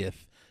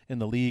 30th in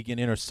the league in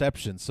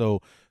interceptions.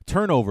 So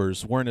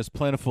turnovers weren't as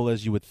plentiful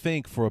as you would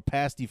think for a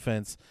pass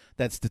defense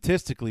that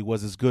statistically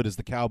was as good as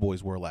the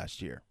Cowboys were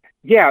last year.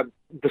 Yeah,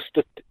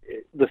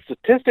 the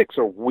statistics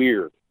are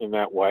weird in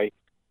that way.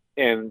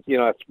 And,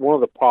 that's one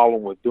of the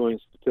problems with doing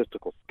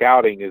statistical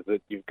scouting is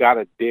that you've got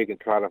to dig and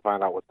try to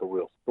find out what the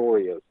real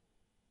story is.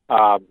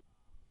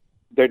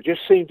 There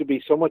just seemed to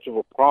be so much of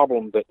a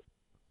problem that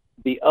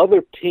the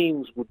other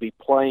teams would be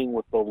playing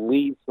with the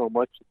lead so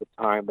much at the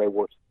time they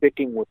were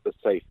sticking with the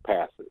safe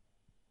passes.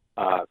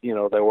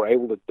 They were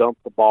able to dump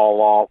the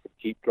ball off and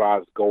keep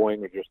drives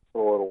going or just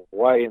throw it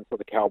away, and so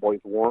the Cowboys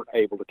weren't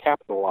able to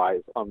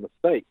capitalize on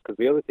mistakes because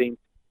the other team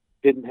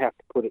didn't have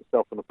to put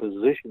itself in a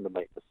position to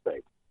make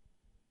mistakes.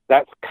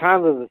 that's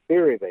kind of the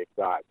theory they've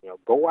got.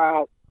 Go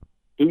out,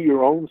 do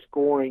your own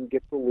scoring,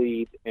 get the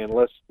lead, and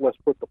let's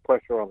put the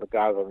pressure on the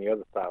guys on the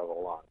other side of the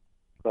line.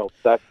 So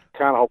that's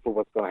kind of hopefully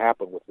what's going to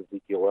happen with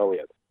Ezekiel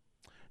Elliott.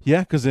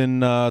 Yeah, because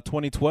in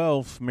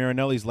 2012,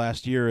 Marinelli's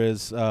last year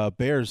as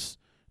Bears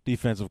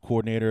defensive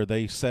coordinator,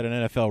 they set an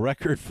NFL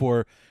record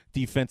for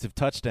defensive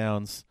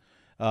touchdowns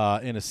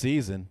in a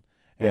season.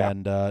 Yeah.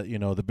 And,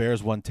 the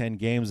Bears won 10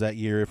 games that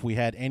year. If we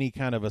had any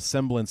kind of a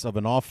semblance of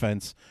an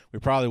offense, we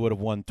probably would have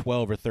won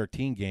 12 or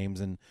 13 games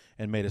and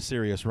made a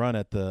serious run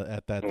at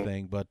that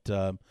thing. But,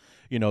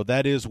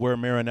 that is where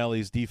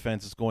Marinelli's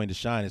defense is going to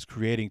shine, is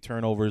creating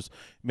turnovers,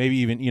 maybe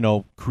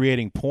even,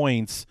 creating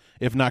points.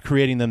 If not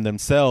creating them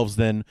themselves,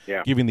 then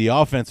giving the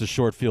offense a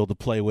short field to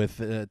play with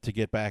to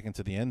get back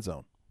into the end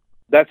zone.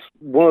 That's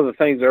one of the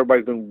things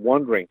everybody's been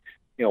wondering,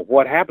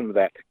 what happened to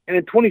that. And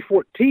in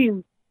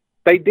 2014,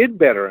 they did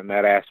better in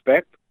that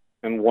aspect,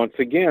 and once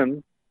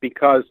again,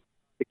 because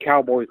the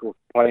Cowboys were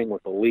playing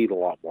with the lead a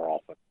lot more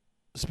often.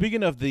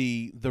 Speaking of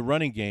the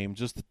running game,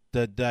 just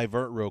to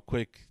divert real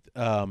quick,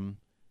 Darren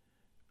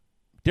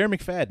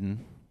McFadden,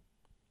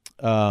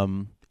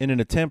 in an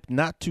attempt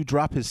not to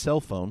drop his cell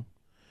phone,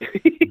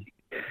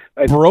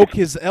 broke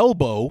his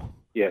elbow.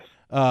 Yes.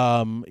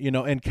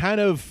 And kind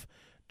of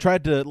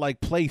tried to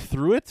play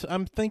through it.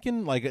 I'm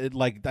thinking I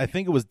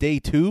think it was day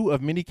 2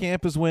 of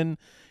minicamp is when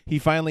he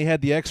finally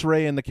had the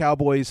X-ray and the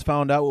Cowboys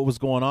found out what was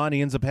going on.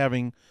 He ends up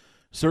having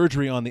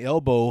surgery on the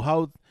elbow.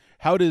 How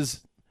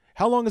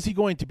long is he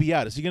going to be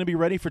out? Is he going to be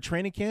ready for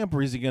training camp,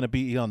 or is he going to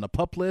be on the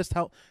PUP list?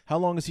 How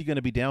long is he going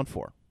to be down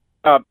for?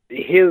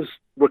 His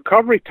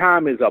recovery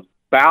time is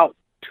about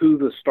to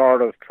the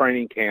start of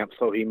training camp,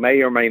 so he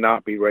may or may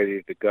not be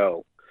ready to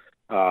go.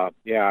 I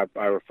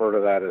refer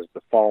to that as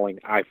the falling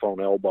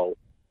iPhone elbow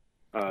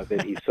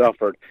that he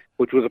suffered,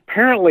 which was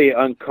apparently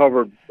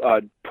uncovered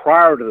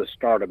prior to the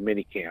start of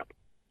minicamp.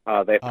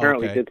 They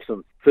apparently did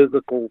some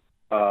physical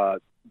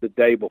the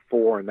day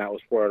before, and that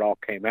was where it all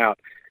came out.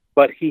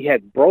 But he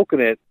had broken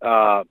it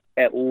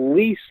at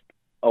least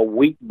a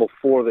week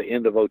before the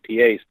end of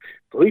OTAs.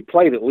 So he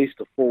played at least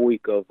a full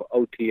week of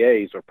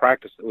OTAs, or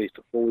practiced at least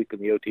a full week in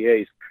the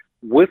OTAs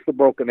with the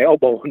broken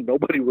elbow, and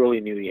nobody really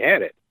knew he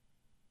had it.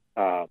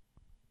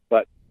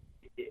 But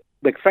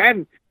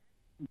McFadden,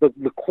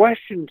 the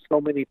question so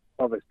many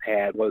of us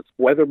had was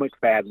whether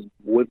McFadden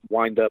would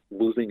wind up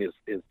losing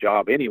his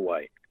job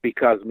anyway,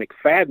 because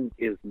McFadden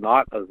is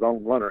not a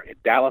zone runner,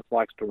 and Dallas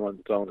likes to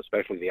run zone,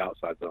 especially the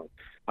outside zone.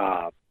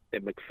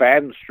 And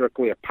McFadden's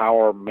strictly a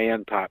power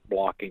man-type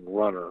blocking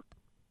runner,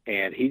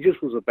 and he just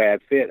was a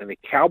bad fit. And the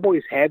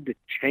Cowboys had to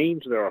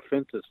change their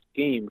offensive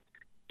scheme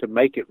to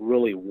make it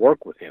really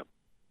work with him.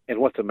 And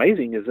what's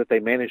amazing is that they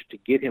managed to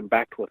get him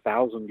back to a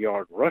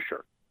 1,000-yard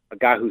rusher, a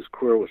guy whose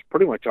career was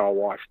pretty much all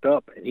washed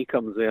up, and he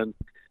comes in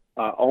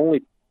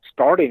only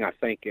starting, I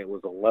think it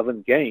was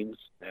 11 games,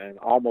 and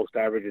almost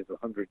averages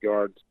 100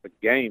 yards a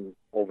game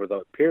over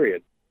the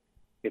period.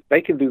 If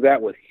they can do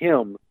that with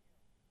him,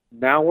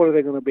 now what are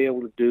they going to be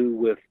able to do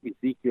with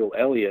Ezekiel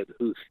Elliott,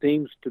 who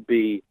seems to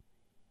be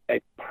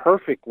a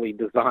perfectly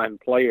designed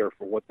player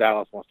for what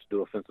Dallas wants to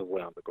do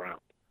offensively on the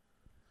ground?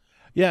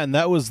 Yeah, and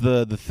that was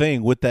the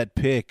thing with that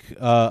pick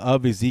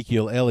of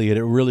Ezekiel Elliott.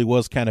 It really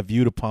was kind of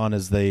viewed upon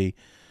as the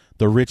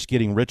rich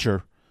getting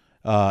richer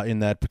in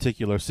that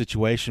particular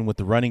situation with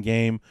the running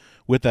game,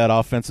 with that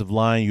offensive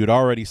line. You'd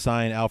already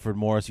signed Alfred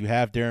Morris. You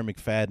have Darren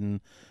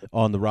McFadden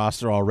on the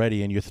roster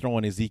already, and you're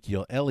throwing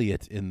Ezekiel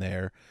Elliott in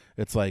there.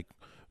 It's like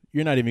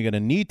you're not even going to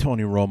need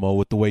Tony Romo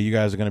with the way you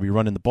guys are going to be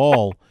running the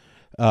ball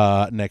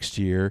next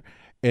year.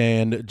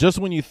 And just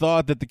when you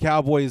thought that the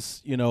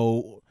Cowboys,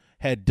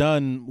 had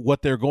done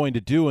what they're going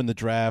to do in the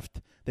draft,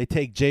 they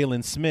take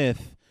Jalen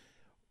Smith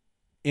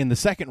in the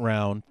second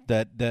round,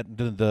 that the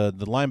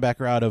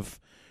linebacker out of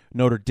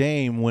Notre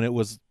Dame, when it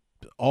was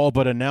all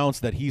but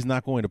announced that he's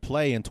not going to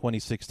play in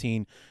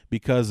 2016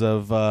 because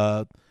of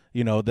that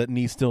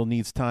still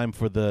needs time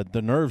for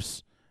the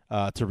nerves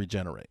to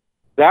regenerate.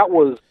 That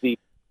was the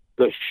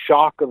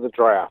shock of the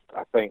draft,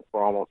 I think,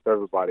 for almost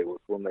everybody, was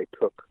when they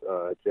took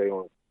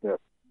Jalen Smith.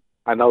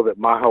 I know that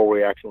my whole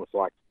reaction was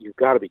like, "You've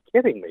got to be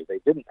kidding me! They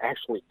didn't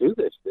actually do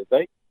this, did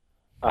they?"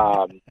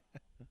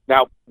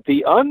 Now,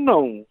 the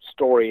unknown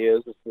story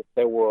is that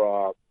there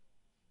were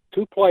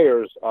two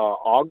players.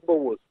 Ogba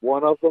was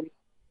one of them,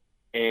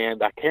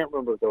 and I can't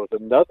remember if there was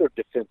another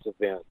defensive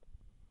end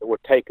that were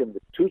taken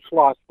the 2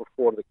 slots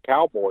before the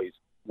Cowboys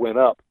went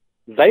up.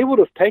 They would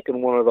have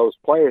taken one of those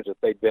players if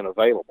they'd been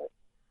available,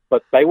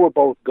 but they were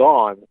both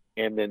gone,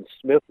 and then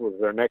Smith was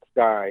their next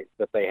guy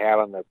that they had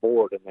on their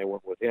board, and they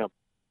went with him.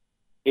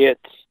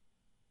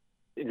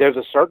 There's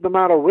a certain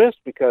amount of risk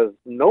because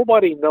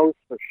nobody knows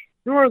for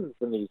sure that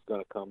the knee's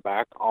going to come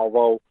back,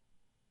 although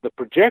the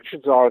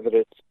projections are that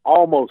it's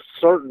almost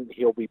certain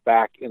he'll be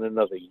back in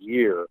another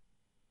year.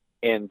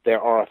 And there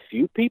are a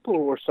few people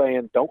who are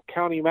saying don't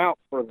count him out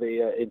for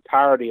the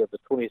entirety of the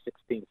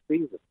 2016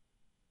 season.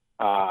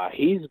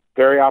 He's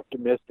very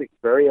optimistic,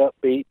 very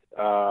upbeat.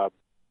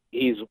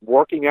 He's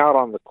working out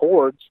on the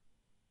cords,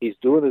 He's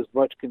doing as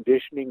much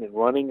conditioning and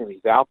running, and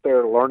he's out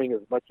there learning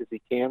as much as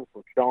he can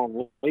from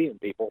Sean Lee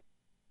and people.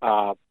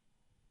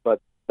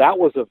 But that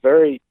was a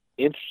very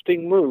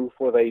interesting move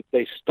where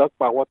they stuck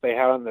by what they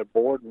had on their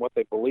board and what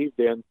they believed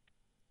in,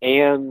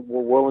 and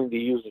were willing to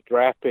use a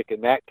draft pick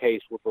in that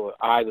case with an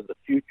eye to the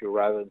future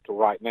rather than to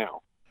right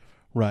now.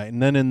 Right,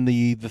 and then in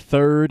the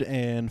third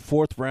and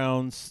fourth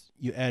rounds,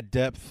 you add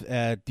depth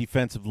at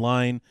defensive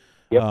line.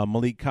 Yep.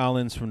 Malik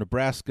Collins from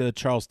Nebraska,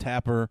 Charles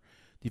Tapper,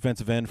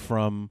 defensive end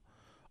from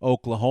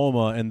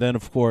Oklahoma, and then,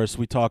 of course,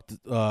 we talked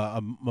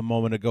a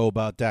moment ago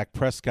about Dak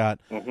Prescott,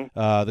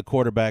 the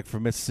quarterback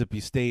from Mississippi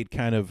State,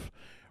 kind of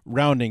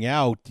rounding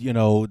out,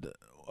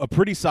 a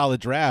pretty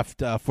solid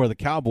draft for the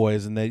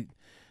Cowboys, and they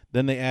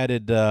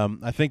added,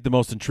 I think the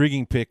most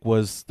intriguing pick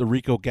was the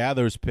Rico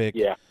Gathers pick.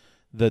 Yeah.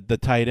 The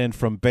tight end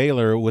from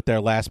Baylor with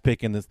their last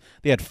pick in this.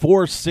 They had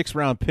 4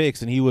 6-round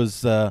picks, and he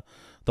was the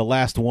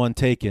last one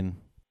taken.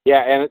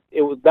 Yeah, and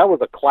that was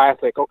a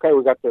classic. Okay,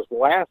 we got this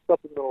last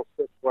supplemental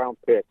 6th-round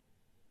pick.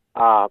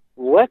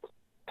 Let's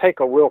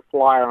take a real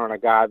flyer on a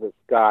guy that's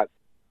got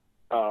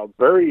a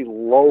very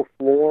low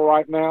floor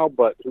right now,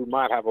 but who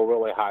might have a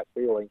really high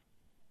ceiling.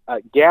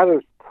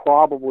 Gathers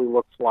probably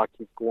looks like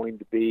he's going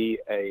to be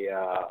a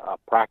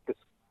practice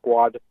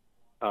squad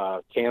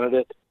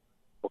candidate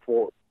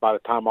by the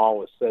time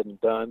all is said and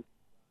done.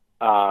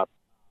 But,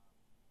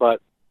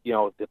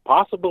 the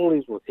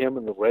possibilities with him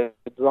in the red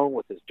zone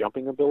with his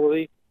jumping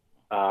ability,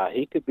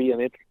 he could be an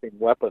interesting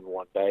weapon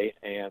one day,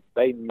 and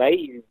they may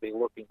even be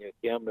looking at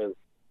him as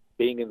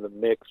being in the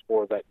mix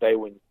for that day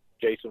when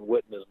Jason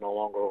Witten is no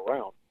longer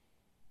around.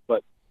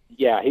 But,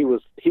 yeah, he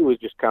was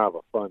just kind of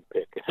a fun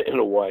pick in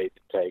a way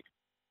to take.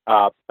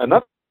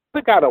 Another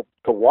guy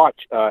to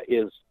watch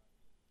is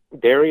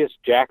Darius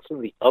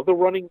Jackson, the other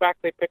running back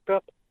they picked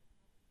up.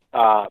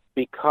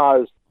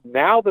 Because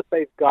now that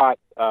they've got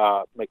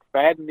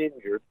McFadden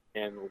injured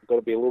and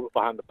going to be a little bit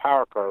behind the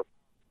power curve,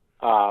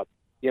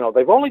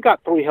 they've only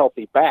got 3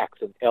 healthy backs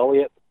in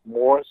Elliott,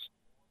 Morris,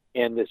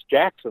 and this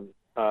Jackson,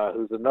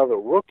 who's another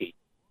rookie,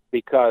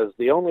 because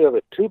the only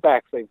other 2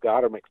 backs they've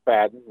got are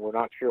McFadden. We're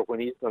not sure when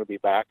he's going to be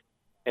back.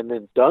 And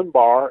then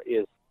Dunbar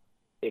is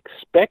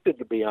expected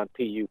to be on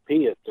PUP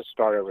to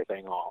start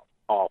everything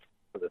off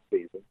for the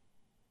season.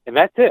 And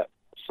that's it.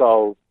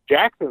 So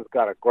Jackson's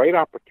got a great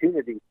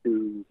opportunity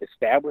to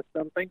establish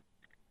something,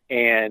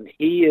 and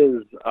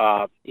he's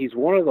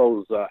one of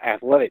those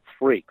athletic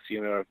freaks.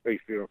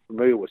 If you're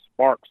familiar with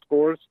Spark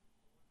scores,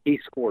 he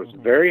scores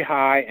very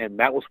high, and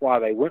that was why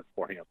they went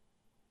for him.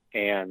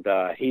 And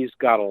he's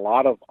got a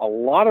lot of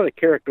the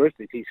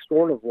characteristics. He's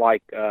sort of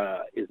like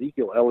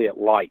Ezekiel Elliott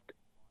light.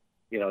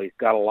 He's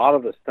got a lot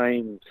of the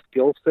same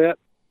skill set,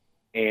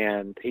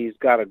 and he's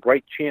got a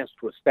great chance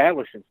to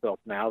establish himself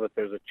now that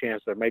there's a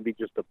chance there may be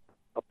just a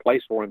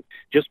place for him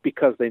just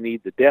because they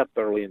need the depth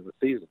early in the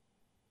season.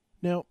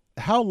 Now,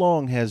 how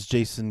long has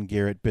Jason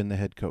Garrett been the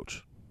head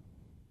coach?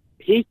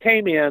 He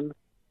came in,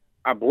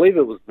 I believe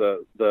it was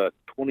the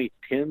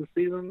 2010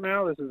 season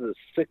now. This is his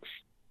 6th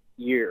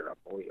year,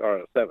 I believe,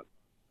 or 7th.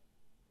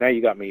 Now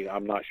you got me.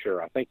 I'm not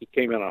sure. I think he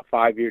came in on a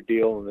 5-year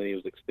deal, and then he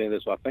was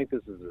extended. So I think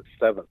this is his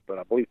 7th, but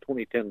I believe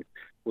 2010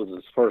 was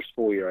his first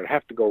full year. I'd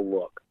have to go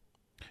look.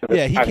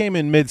 Yeah, he came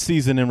in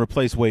mid-season and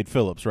replaced Wade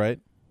Phillips, right?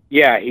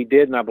 Yeah, he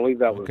did, and I believe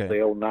that was the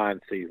 2009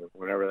 season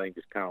when everything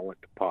just kind of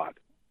went to pot.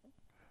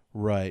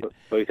 Right.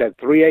 So he's had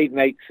 3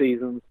 8-8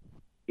 seasons.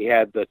 He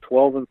had the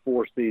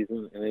 12-4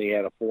 season, and then he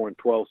had a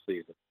 4-12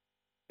 season.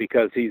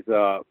 Because he's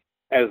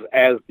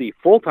as the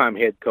full-time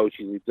head coach,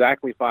 he's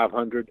exactly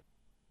 500,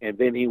 and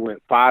then he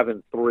went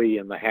 5-3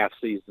 in the half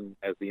season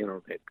as the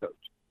interim head coach.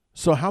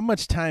 So how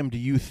much time do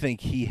you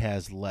think he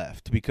has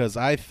left? Because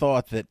I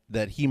thought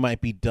that he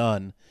might be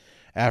done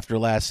after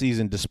last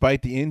season,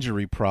 despite the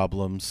injury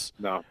problems.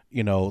 No.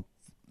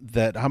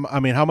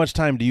 How much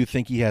time do you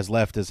think he has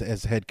left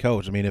as head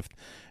coach? I mean, if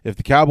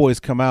the Cowboys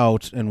come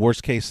out in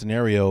worst case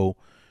scenario,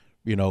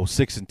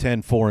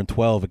 6-10,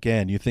 4-12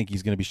 again, you think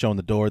he's going to be showing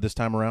the door this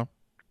time around?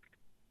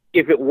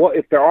 If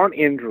there aren't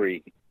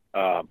injury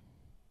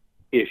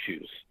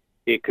issues,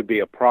 it could be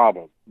a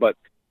problem. But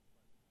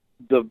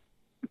the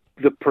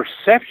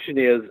perception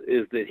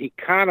is that he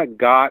kind of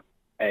got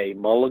a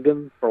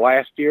mulligan for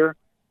last year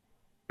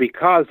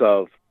because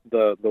of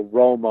the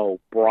Romo,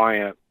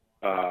 Bryant,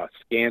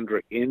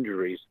 Skandrick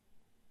injuries.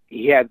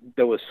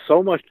 There was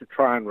so much to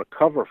try and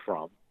recover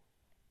from,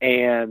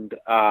 and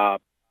kind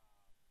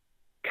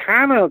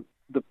of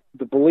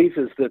the belief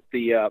is that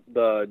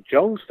the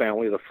Jones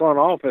family, the front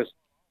office,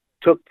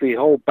 took the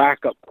whole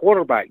backup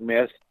quarterback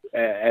mess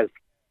as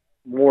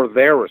more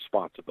their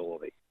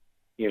responsibility.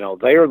 They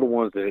are the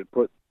ones that had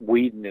put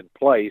Whedon in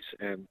place,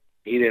 and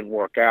he didn't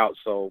work out,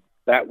 so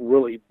that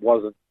really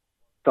wasn't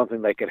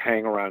something they could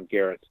hang around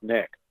Garrett's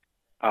neck.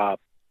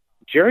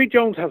 Jerry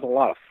Jones has a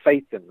lot of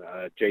faith in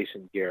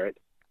Jason Garrett.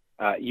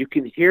 You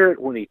can hear it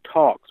when he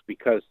talks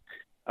because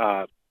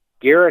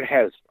Garrett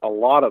has a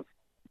lot of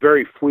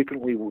very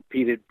frequently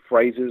repeated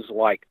phrases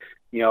like,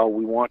 we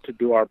want to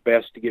do our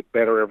best to get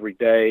better every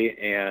day,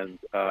 and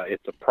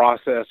it's a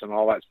process and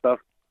all that stuff.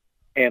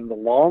 And the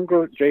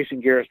longer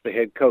Jason Garrett's the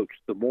head coach,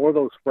 the more of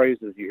those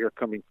phrases you hear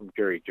coming from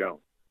Jerry Jones.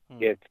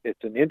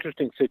 It's an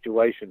interesting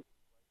situation.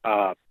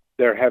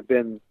 There have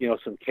been,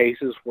 some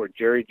cases where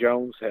Jerry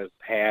Jones has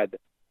had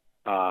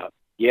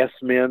yes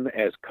men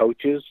as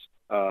coaches,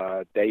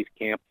 Dave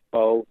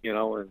Campo,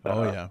 and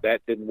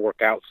that didn't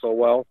work out so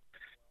well.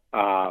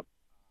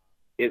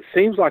 It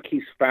seems like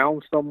he's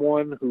found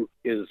someone who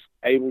is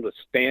able to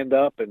stand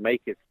up and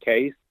make his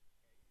case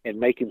and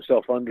make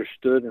himself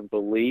understood and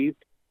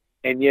believed.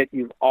 And yet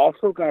you've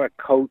also got a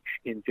coach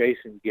in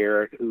Jason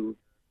Garrett who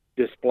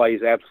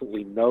displays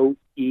absolutely no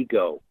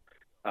ego.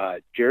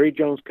 Jerry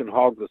Jones can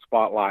hog the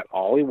spotlight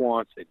all he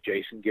wants, and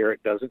Jason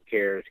Garrett doesn't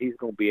care. He's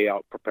going to be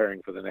out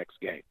preparing for the next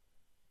game.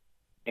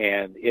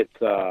 And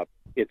it's a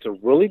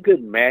really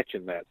good match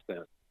in that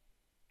sense.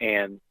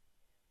 And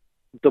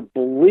the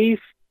belief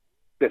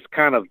that's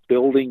kind of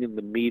building in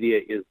the media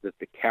is that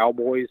the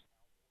Cowboys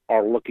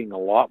are looking a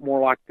lot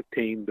more like the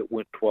team that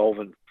went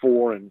 12-4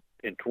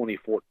 in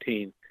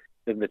 2014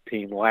 than the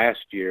team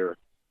last year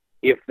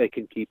if they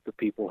can keep the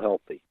people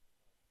healthy.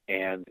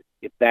 And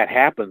if that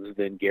happens,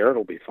 then Garrett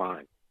will be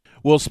fine.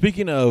 Well,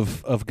 speaking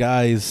of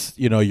guys,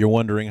 you're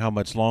wondering how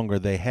much longer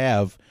they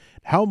have.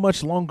 How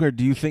much longer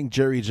do you think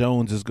Jerry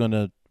Jones is going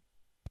to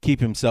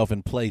keep himself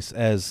in place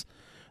as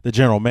the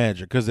general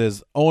manager? Because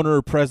as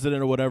owner,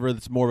 president, or whatever,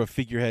 it's more of a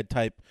figurehead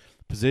type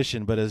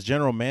position. But as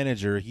general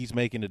manager, he's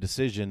making a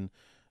decision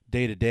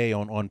day to day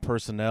on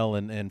personnel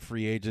and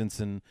free agents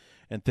and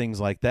things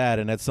like that.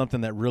 And that's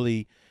something that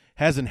really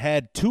hasn't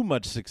had too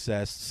much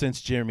success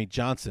since Jeremy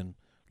Johnson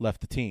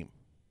left the team.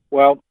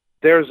 Well,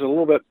 there's a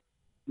little bit.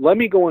 Let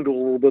me go into a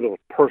little bit of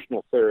a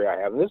personal theory I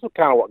have. And this is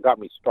kind of what got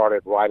me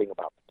started writing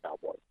about the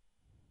Cowboys.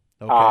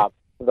 Okay.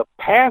 The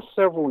past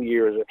several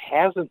years, it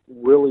hasn't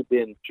really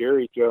been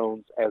Jerry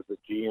Jones as the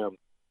GM.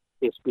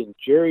 It's been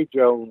Jerry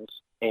Jones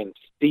and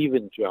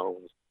Stephen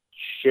Jones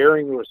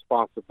sharing the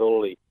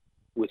responsibility,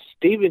 with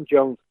Stephen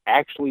Jones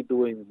actually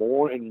doing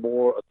more and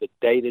more of the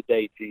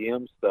day-to-day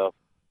GM stuff,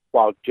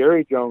 while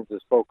Jerry Jones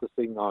is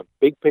focusing on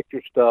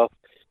big-picture stuff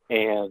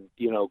and,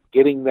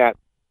 getting that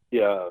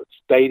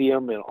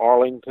stadium in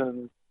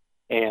Arlington.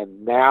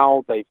 And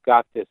now they've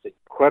got this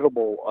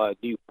incredible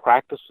new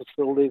practice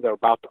facility they're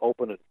about to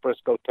open in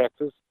Frisco,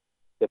 Texas,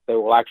 that they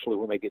will actually,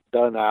 when they get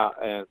done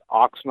out in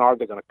Oxnard,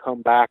 they're going to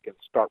come back and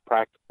start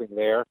practicing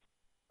there.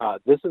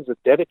 This is a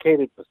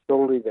dedicated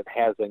facility that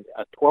has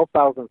a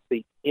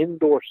 12,000-seat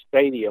indoor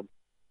stadium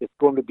that's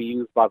going to be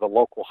used by the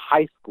local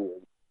high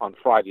school on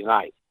Friday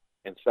night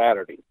and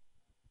Saturday.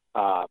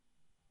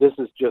 This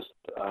is just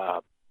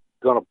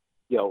going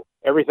to,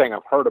 everything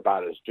I've heard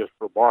about it is just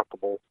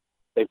remarkable.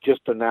 They've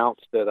just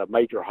announced that a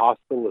major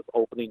hospital is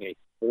opening a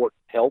sports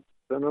health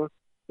center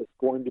that's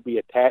going to be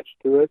attached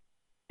to it,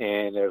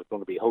 and there's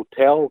going to be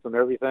hotels and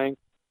everything.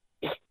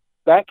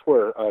 That's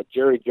where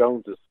Jerry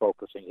Jones is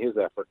focusing his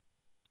effort.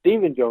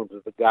 Stephen Jones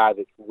is the guy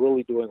that's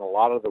really doing a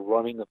lot of the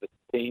running of the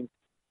team,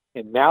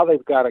 and now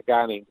they've got a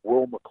guy named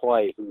Will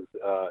McClay who's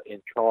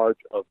in charge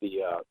of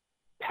the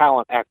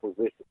talent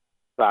acquisition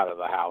side of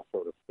the house,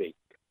 so to speak.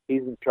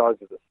 He's in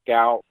charge of the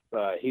scouts.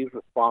 He's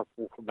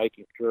responsible for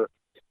making sure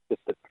that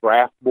the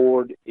draft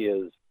board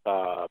is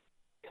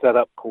set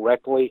up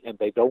correctly and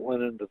they don't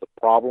run into the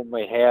problem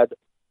they had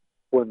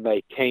when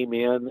they came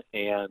in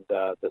and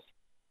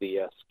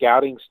the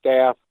scouting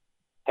staff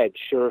had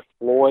Sheriff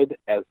Floyd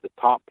as the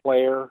top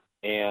player,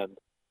 and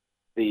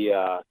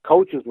the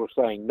coaches were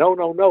saying, no,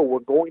 we're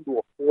going to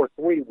a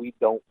 4-3. We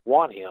don't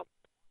want him.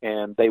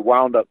 And they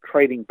wound up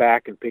trading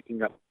back and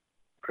picking up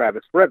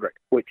Travis Frederick,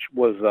 which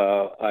was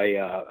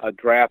a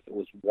draft that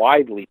was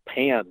widely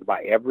panned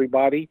by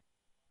everybody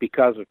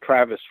because of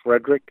Travis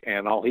Frederick,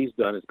 and all he's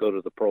done is go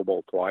to the Pro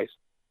Bowl twice.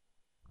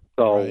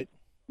 So right.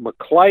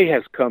 McClay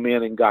has come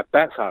in and got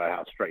that side of the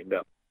house straightened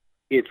up.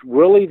 It's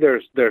really,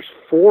 there's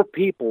 4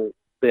 people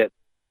that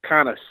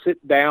kind of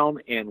sit down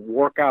and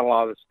work out a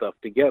lot of this stuff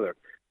together.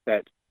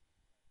 That's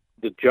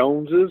the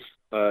Joneses,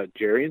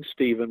 Jerry and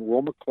Stephen,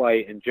 Will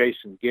McClay, and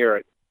Jason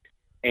Garrett.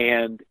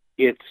 And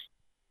it's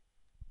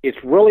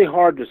really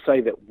hard to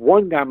say that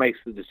one guy makes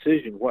the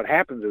decision. What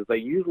happens is they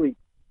usually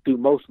do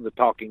most of the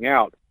talking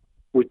out,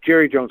 with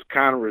Jerry Jones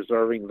kind of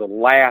reserving the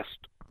last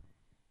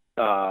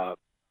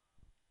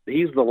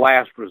he's the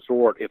last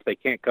resort. If they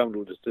can't come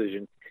to a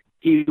decision,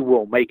 he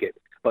will make it.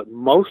 But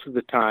most of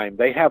the time,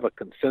 they have a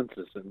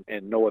consensus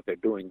and know what they're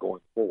doing going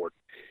forward.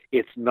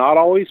 It's not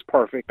always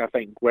perfect. I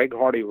think Greg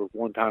Hardy was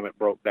one time it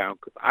broke down,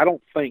 because I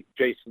don't think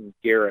Jason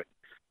Garrett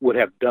would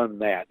have done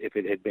that if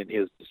it had been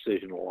his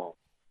decision alone.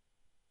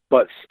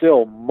 But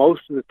still,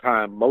 most of the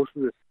time, most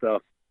of this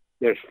stuff,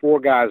 there's 4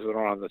 guys that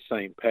are on the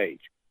same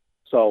page.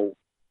 So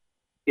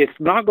it's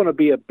not going to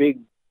be a big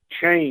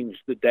change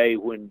the day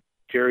when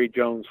Jerry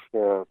Jones,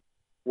 for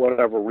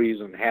whatever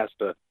reason, has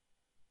to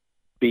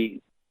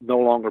no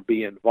longer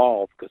be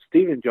involved, because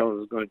Stephen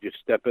Jones is going to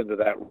just step into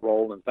that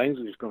role and things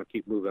are just going to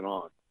keep moving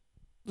on.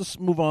 Let's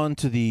move on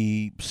to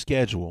the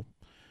schedule.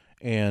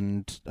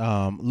 And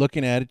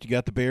looking at it, you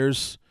got the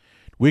Bears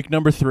Week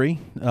number 3,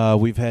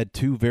 we've had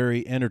 2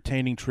 very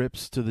entertaining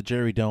trips to the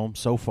Jerry Dome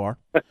so far.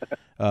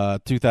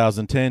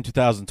 2010,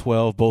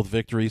 2012, both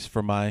victories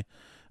for my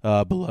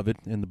beloved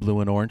in the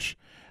blue and orange.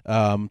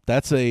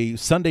 That's a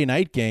Sunday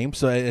night game,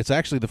 so it's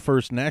actually the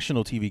first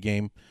national TV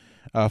game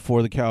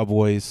for the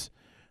Cowboys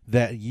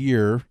that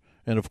year.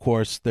 And, of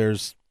course,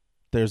 there's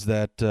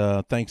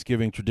that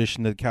Thanksgiving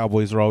tradition that the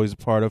Cowboys are always a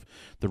part of,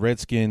 the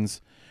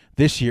Redskins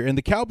this year. And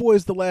the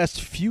Cowboys the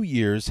last few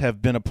years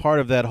have been a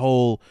part of that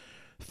whole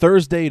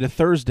Thursday to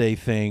Thursday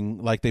thing.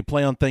 Like they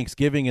play on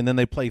Thanksgiving and then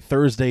they play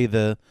Thursday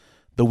the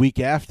week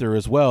after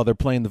as well. They're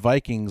playing the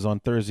Vikings on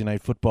Thursday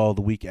Night Football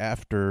the week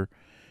after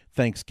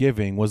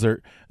Thanksgiving. Was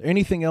there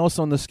anything else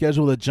on the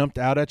schedule that jumped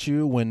out at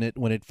you when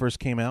it first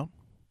came out?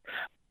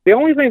 The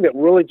only thing that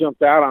really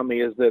jumped out on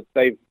me is that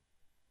they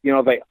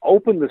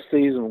opened the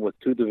season with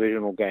 2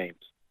 divisional games.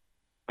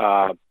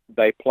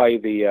 They play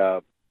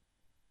the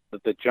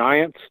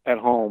Giants at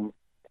home,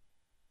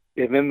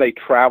 and then they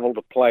travel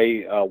to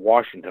play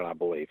Washington, I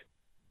believe.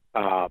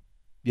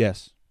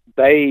 Yes.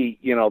 They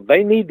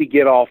need to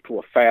get off to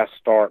a fast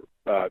start.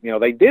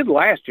 They did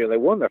last year. They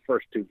won their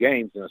first 2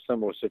 games in a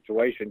similar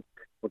situation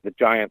with the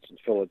Giants in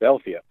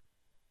Philadelphia.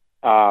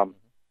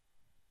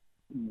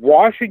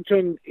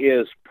 Washington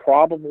is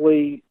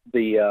probably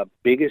the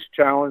biggest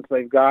challenge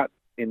they've got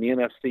in the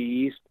NFC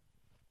East.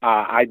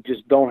 I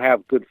just don't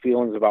have good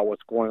feelings about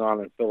what's going on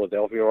in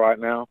Philadelphia right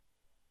now.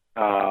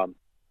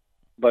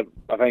 But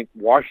I think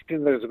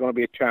Washington, there's going to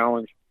be a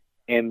challenge.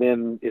 And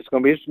then it's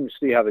going to be interesting to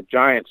see how the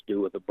Giants do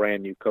with a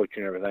brand new coach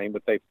and everything.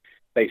 But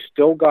they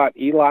still got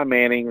Eli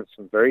Manning and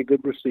some very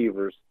good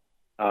receivers.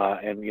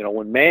 And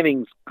when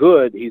Manning's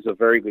good, he's a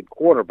very good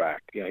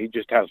quarterback. He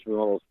just has to be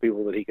one of those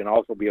people that he can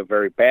also be a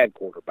very bad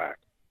quarterback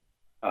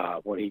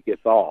when he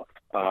gets off.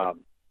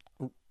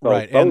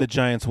 Right, and the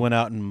Giants went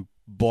out and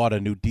bought a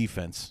new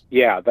defense.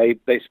 Yeah, they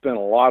spent a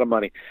lot of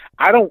money.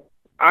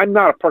 I'm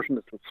not a person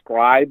that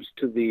subscribes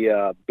to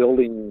the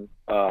building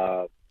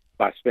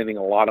by spending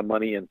a lot of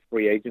money in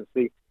free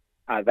agency.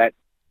 That,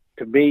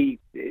 to me,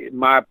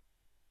 my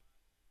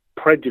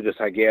prejudice,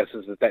 I guess,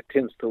 is that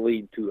tends to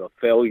lead to a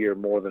failure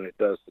more than it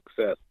does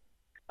success.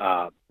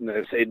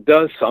 It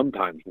does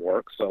sometimes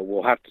work, so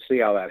we'll have to see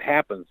how that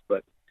happens.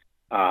 But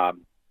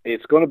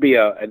it's going to be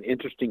an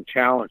interesting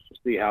challenge to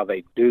see how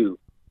they do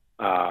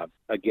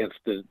against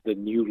the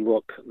new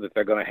look that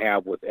they're going to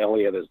have with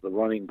Elliott as the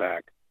running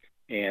back,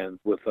 and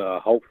with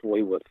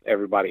hopefully with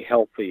everybody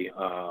healthy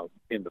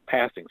in the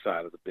passing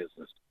side of the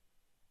business.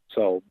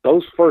 So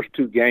those first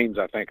 2 games,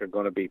 I think, are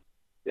going to be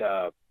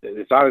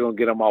it's either going to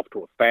get them off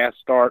to a fast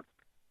start,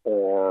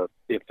 or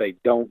if they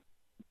don't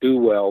do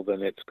well,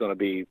 then it's going to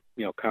be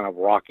kind of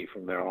rocky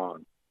from there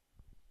on.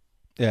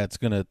 Yeah, it's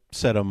going to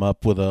set them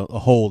up with a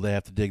hole they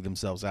have to dig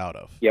themselves out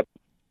of. Yep.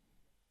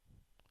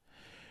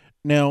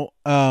 Now,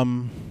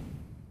 I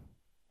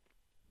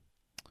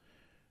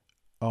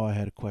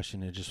had a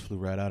question that just flew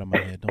right out of my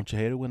head. Don't you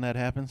hate it when that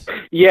happens?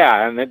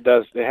 Yeah, and it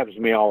does. It happens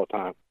to me all the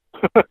time.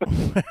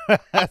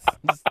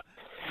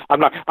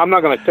 I'm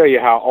not going to tell you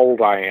how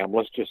old I am.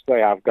 Let's just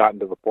say I've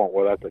gotten to the point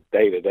where that's a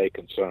day-to-day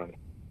concern.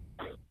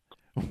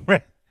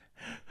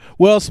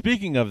 Well,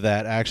 speaking of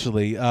that,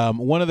 actually,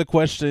 one of the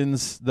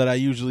questions that I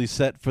usually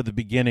set for the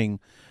beginning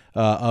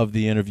of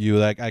the interview,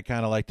 like I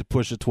kind of like to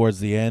push it towards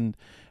the end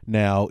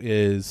now,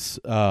 is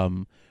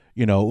and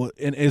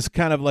it's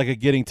kind of like a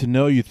getting to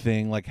know you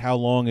thing. Like, how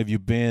long have you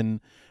been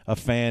a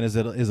fan? Is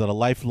it a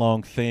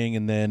lifelong thing?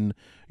 And then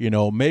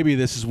maybe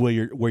this is where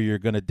you're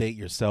going to date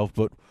yourself,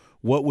 but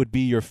what would be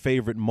your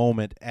favorite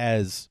moment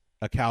as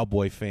a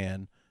Cowboy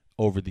fan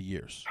over the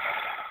years?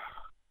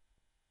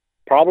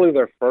 Probably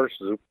their first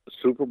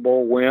Super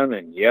Bowl win,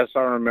 and yes,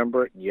 I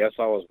remember it, and yes,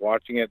 I was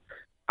watching it.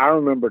 I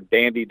remember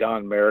Dandy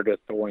Don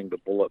Meredith throwing the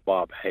Bullet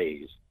Bob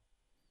Hayes.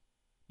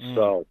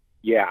 So,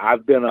 yeah, I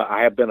have been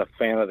a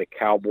fan of the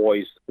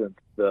Cowboys since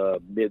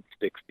the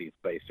mid-'60s,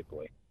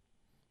 basically.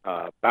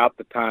 About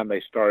the time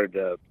they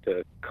started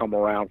to come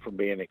around from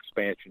being an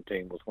expansion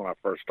team was when I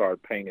first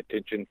started paying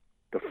attention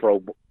to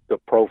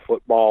pro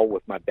football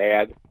with my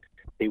dad.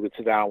 He would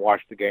sit down and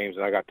watch the games,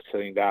 and I got to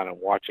sitting down and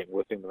watching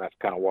with him, and that's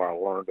kind of where I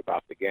learned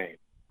about the game.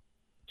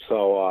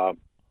 So,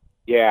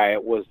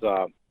 it was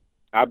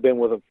I've been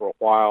with him for a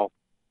while.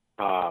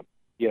 Tom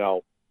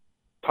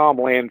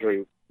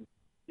Landry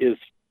is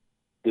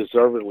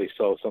deservedly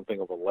so something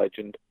of a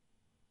legend.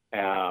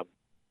 And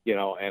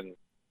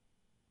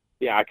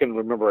I can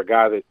remember a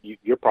guy that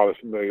you're probably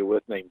familiar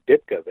with named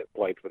Ditka that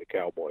played for the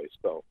Cowboys.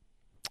 So,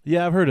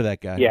 yeah, I've heard of that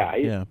guy.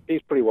 Yeah,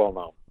 he's pretty well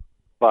known.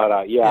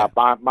 But,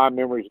 my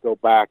memories go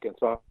back. And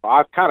so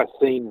I've kind of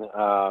seen,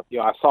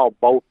 I saw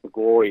both the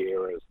glory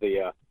eras,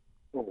 the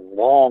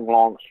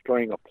long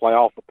string of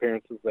playoff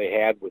appearances they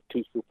had with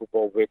 2 Super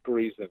Bowl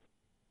victories and,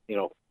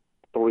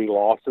 3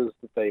 losses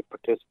that they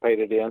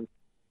participated in.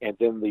 And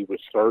then the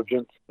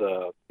resurgence,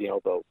 the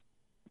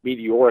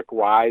meteoric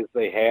rise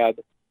they had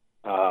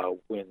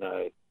when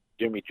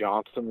Jimmy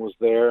Johnson was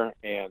there.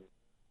 And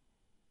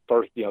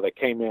first, they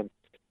came in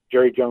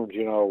Jerry Jones,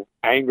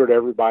 angered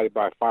everybody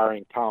by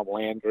firing Tom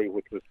Landry,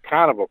 which was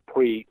kind of a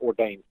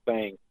preordained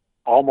thing,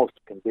 almost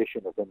a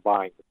condition of them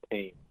buying the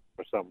team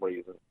for some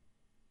reason.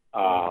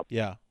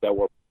 There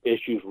were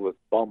issues with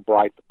Bum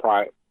Bright,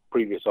 the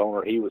previous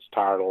owner. He was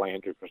tired of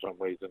Landry for some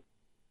reason.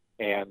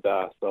 And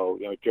so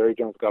Jerry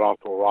Jones got off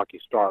to a rocky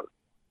start.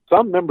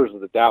 Some members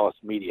of the Dallas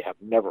media have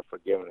never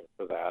forgiven him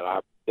for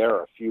that. There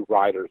are a few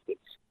writers that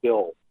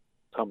still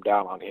come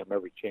down on him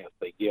every chance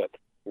they get,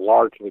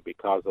 largely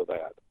because of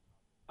that.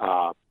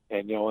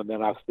 And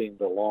then I've seen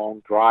the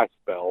long dry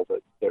spell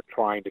that they're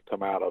trying to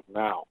come out of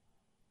now.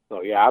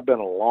 So yeah, I've been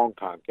a long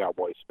time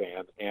Cowboys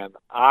fan, and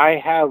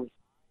I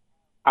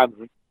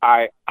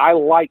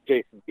like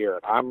Jason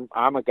Garrett. I'm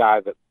a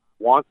guy that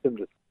wants him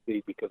to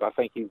succeed because I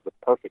think he's the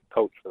perfect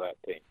coach for that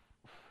team.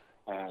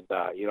 And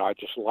I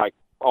just like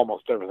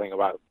almost everything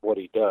about what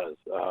he does,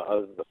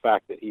 other than the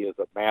fact that he is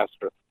a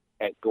master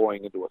at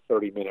going into a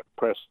 30-minute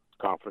press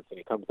conference and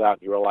he comes out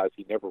and you realize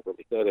he never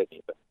really said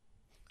anything.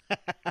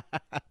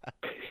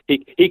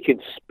 He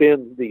can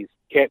spin these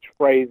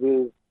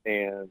catchphrases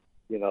and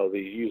they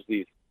use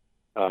these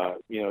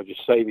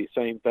just say these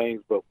same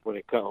things, but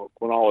when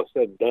all is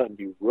said and done,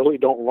 you really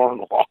don't learn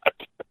a lot.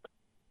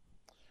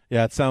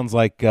 Yeah, it sounds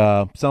like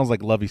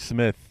Lovie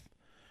Smith.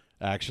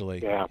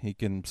 Actually, yeah. He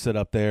can sit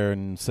up there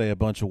and say a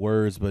bunch of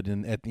words, but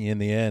in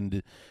the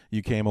end,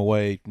 you came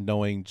away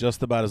knowing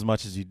just about as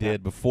much as you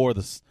did before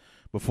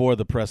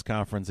the press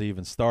conference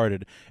even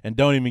started. And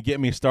don't even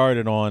get me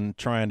started on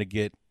trying to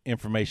get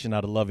information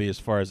out of Lovie as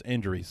far as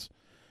injuries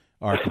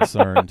are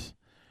concerned.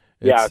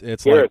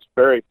 It's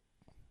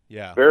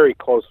very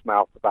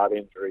close-mouthed about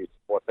injuries,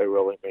 what they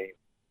really mean.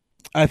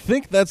 I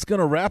think that's going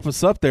to wrap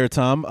us up there,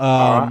 Tom.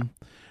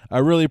 I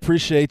really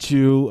appreciate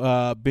you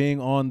being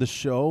on the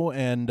show,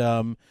 and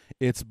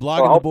it's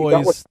Blogging the Boys. You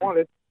got what you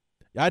wanted.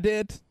 I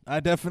did.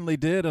 I definitely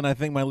did, and I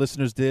think my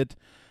listeners did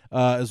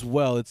as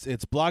well. It's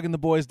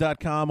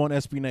bloggingtheboys.com on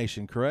SB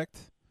Nation,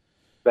 correct?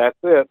 That's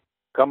it.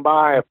 Come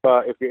by if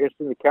you're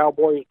interested in the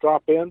Cowboys.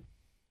 Drop in.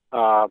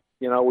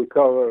 We've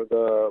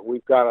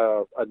got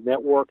a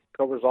network that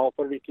covers all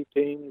 32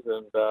 teams,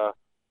 and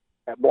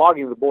at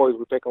Blogging the Boys,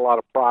 we take a lot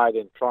of pride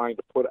in trying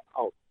to put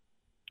out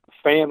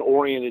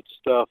fan-oriented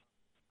stuff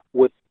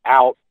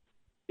without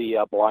the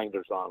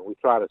blinders on. We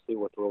try to see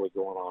what's really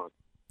going on.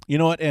 You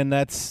know what, and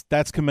that's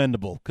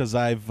commendable because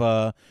I've,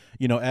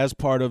 as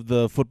part of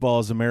the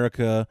Football is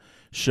America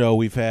show,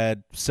 we've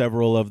had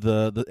several of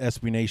the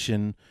SB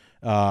Nation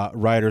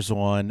writers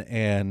on,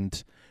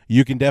 and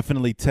you can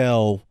definitely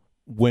tell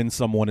when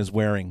someone is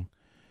wearing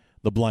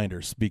the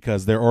blinders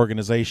because their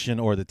organization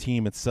or the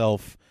team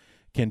itself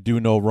can do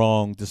no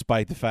wrong,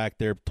 despite the fact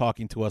they're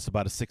talking to us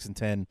about a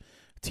 6-10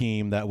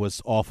 team that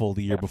was awful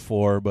the year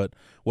before, but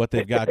what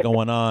they've got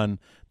going on,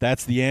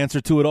 that's the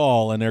answer to it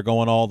all, and they're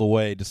going all the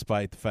way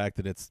despite the fact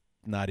that it's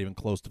not even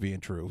close to being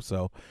true.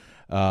 So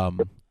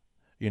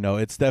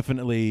it's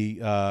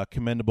definitely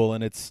commendable,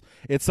 and it's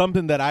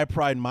something that I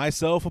pride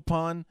myself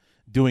upon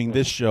doing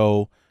this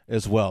show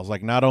as well. It's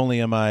like not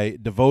only am I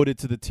devoted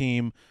to the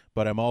team,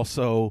 but I'm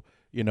also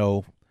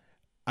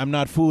I'm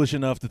not foolish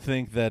enough to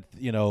think that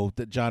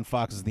that John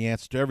Fox is the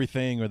answer to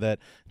everything, or that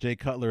Jay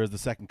Cutler is the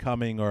second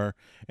coming, or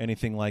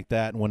anything like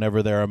that. And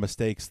whenever there are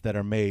mistakes that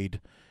are made,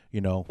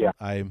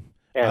 I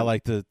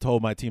like to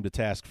hold my team to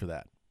task for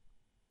that.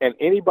 And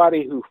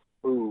anybody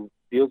who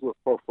deals with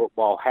pro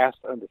football has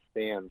to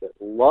understand that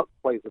luck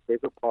plays a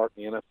bigger part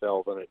in the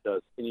NFL than it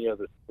does any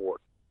other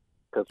sport.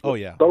 Because so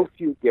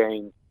few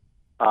games,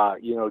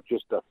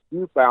 just a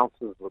few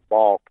bounces of the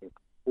ball can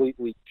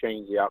completely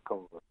change the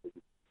outcome of a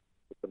season.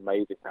 It's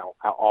amazing how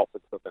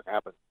often something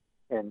happens.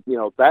 And,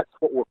 that's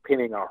what we're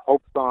pinning our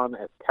hopes on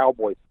as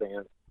Cowboys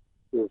fans,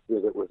 is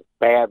that it was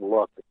bad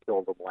luck that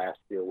killed them last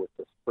year with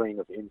the string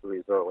of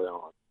injuries early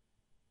on.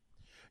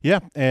 Yeah,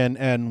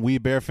 and we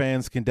Bear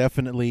fans can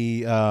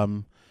definitely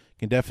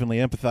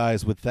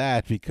empathize with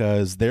that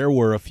because there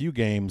were a few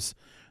games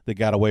that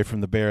got away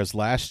from the Bears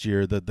last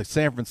year. The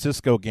San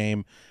Francisco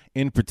game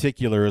in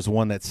particular is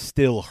one that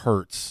still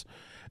hurts.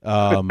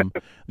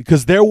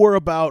 Because there were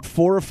about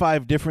 4 or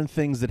 5 different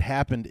things that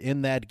happened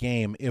in that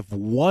game. If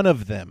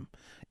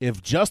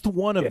just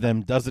one of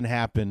them doesn't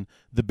happen,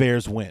 the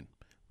Bears win,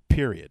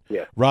 period.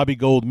 Yeah. Robbie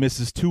Gould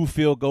misses 2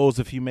 field goals.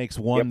 If he makes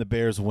one, the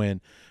Bears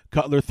win.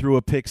 Cutler threw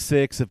a pick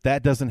 6. If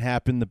that doesn't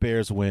happen, the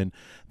Bears win.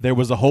 There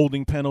was a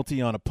holding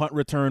penalty on a punt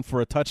return for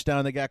a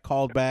touchdown that got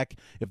called back.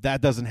 If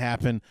that doesn't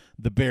happen,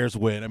 the Bears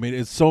win. I mean,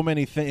 it's so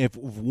many things. If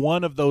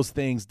one of those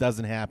things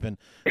doesn't happen,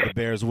 the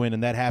Bears win,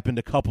 and that happened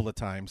a couple of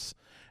times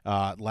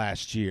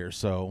last year.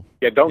 So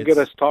don't get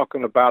us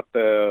talking about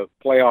the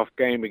playoff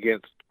game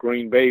against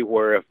Green Bay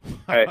where if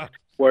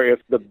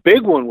the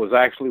big one was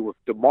actually with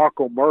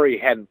DeMarco Murray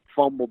hadn't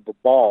fumbled the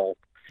ball,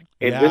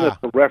 and then if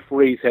the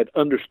referees had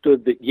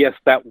understood that, yes,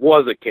 that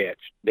was a catch,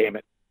 damn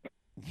it.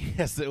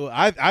 Yes,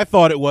 I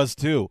thought it was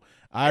too.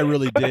 I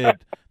really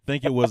did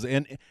think it was.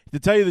 And to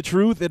tell you the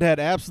truth, it had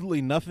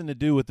absolutely nothing to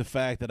do with the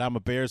fact that I'm a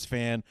Bears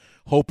fan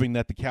hoping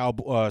that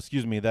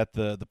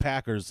the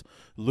Packers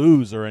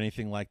lose or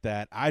anything like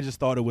that. I just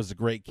thought it was a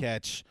great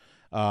catch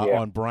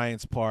on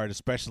Bryant's part,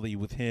 especially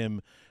with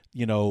him,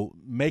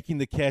 making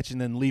the catch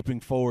and then leaping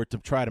forward to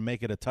try to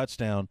make it a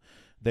touchdown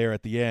there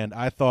at the end.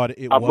 I thought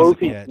it was a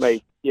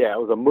catch. It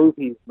was a move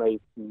he's made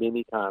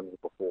many times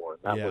before.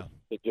 And that was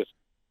it. Just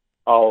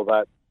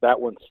that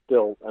one's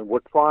still, and we're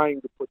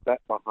trying to put that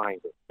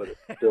behind us, but it's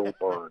still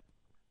burned.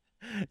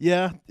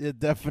 Yeah, it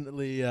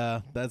definitely.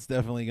 That's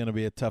definitely going to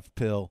be a tough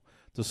pill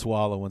to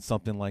swallow when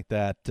something like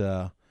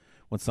that.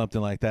 When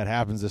something like that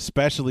happens,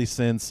 especially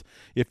since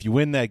if you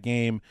win that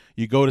game,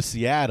 you go to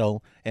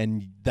Seattle,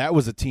 and that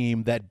was a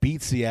team that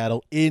beat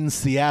Seattle in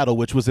Seattle,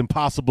 which was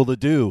impossible to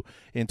do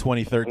in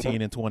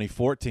 2013 and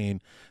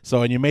 2014.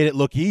 So, and you made it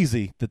look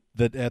easy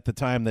that at the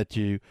time that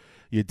you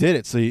did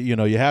it. So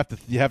you have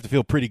to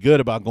feel pretty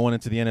good about going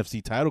into the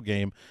NFC title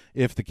game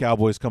if the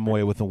Cowboys come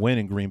away with a win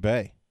in Green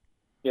Bay.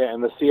 Yeah,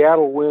 and the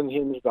Seattle win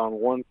hinged on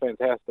one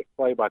fantastic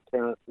play by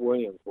Terrence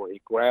Williams, where he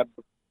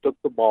took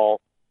the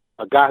ball.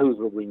 A guy who's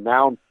a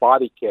renowned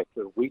body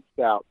catcher reached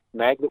out,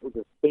 snagged it with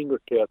his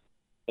fingertips,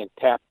 and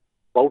tapped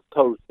both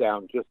toes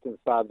down just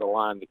inside the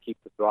line to keep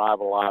the drive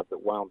alive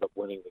that wound up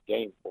winning the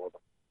game for them.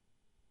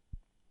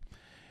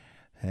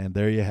 And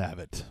there you have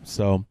it.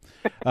 So,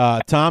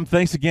 Tom,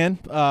 thanks again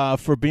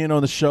for being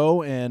on the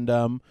show,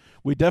 and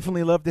we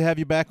definitely love to have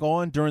you back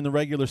on during the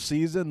regular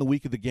season, the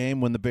week of the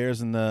game when the Bears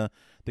and the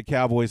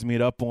Cowboys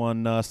meet up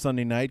on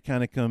Sunday night,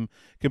 kind of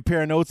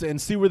compare notes and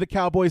see where the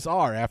Cowboys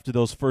are after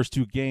those first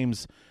two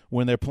games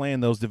when they're playing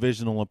those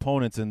divisional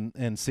opponents,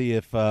 and see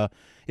if they're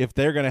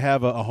going to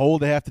have a hole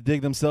they have to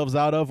dig themselves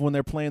out of when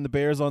they're playing the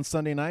Bears on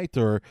Sunday night,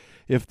 or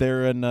if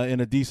they're in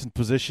a decent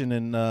position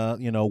and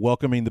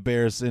welcoming the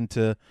Bears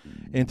into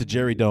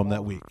Jerry Dome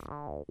that week.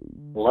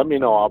 Let me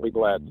know. I'll be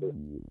glad to.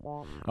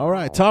 All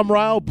right. Tom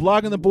Ryle,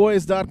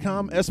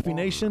 bloggingtheboys.com, SB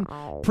Nation,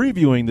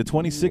 previewing the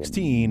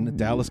 2016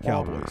 Dallas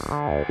Cowboys.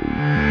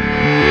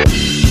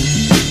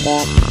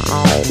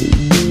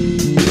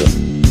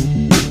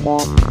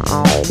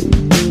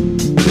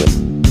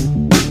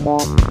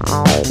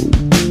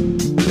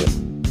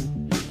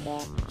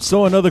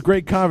 So another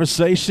great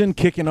conversation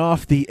kicking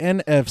off the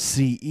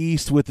NFC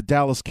East with the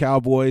Dallas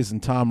Cowboys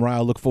and Tom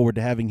Ryle. Look forward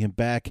to having him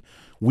back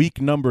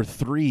week number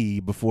 3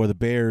 before the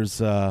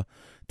Bears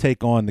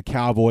take on the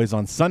Cowboys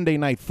on Sunday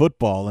Night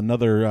Football,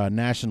 another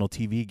national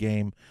TV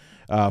game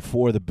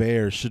for the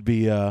Bears. Should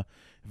be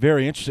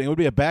very interesting. It would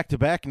be a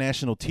back-to-back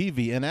national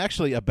TV and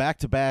actually a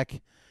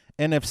back-to-back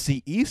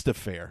NFC East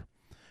affair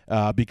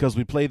because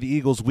we play the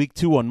Eagles week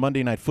 2 on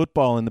Monday Night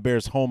Football in the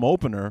Bears home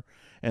opener,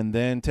 and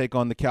then take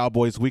on the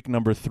Cowboys week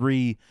number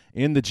 3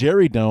 in the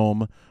Jerry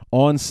Dome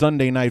on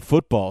Sunday Night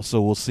Football. So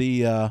we'll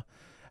see how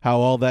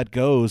all that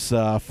goes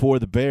for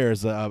the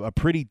Bears. A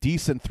pretty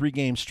decent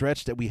 3-game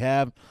stretch that we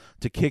have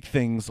to kick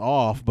things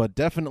off, but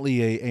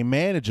definitely a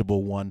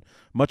manageable one,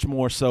 much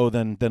more so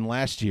than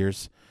last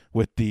year's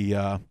with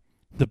the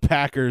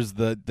Packers,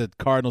 the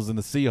Cardinals, and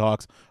the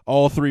Seahawks.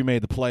 All 3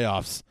 made the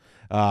playoffs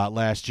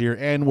last year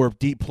and were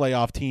deep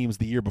playoff teams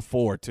the year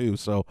before too.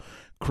 So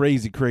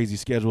crazy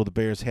schedule the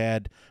Bears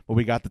had. But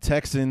we got the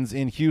Texans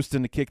in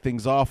Houston to kick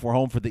things off. We're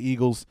home for the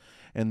Eagles,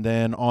 and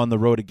then on the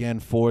road again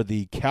for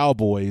the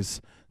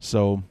Cowboys.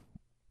 So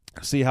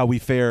see how we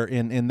fare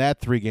in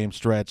that 3-game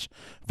stretch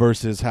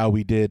versus how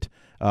we did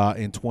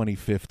in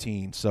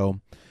 2015.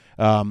 So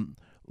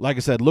like I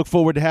said, look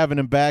forward to having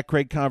him back.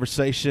 Great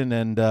conversation.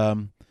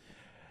 And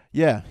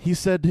he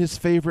said his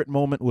favorite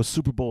moment was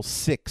Super Bowl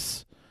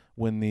 6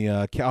 when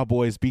the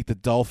Cowboys beat the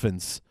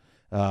Dolphins.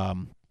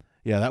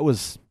 That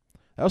was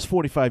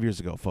 45 years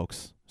ago,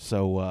 folks.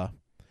 So,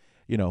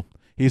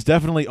 he's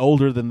definitely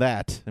older than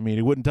that. I mean,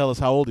 he wouldn't tell us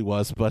how old he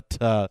was, but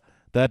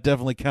that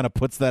definitely kind of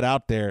puts that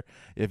out there.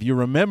 If you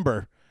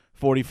remember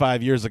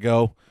 45 years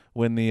ago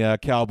when the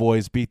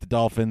Cowboys beat the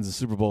Dolphins in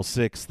Super Bowl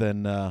 6,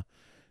 then,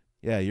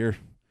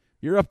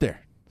 you're up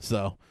there.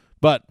 So,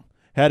 but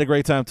had a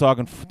great time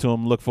talking to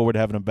him. Look forward to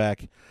having him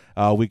back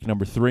week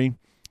number 3.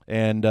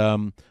 And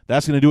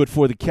that's going to do it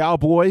for the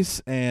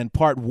Cowboys and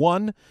part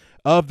 1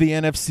 of the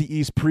NFC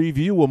East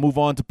preview. We'll move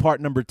on to part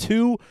number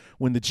 2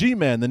 when the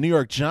G-Men, the New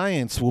York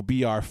Giants, will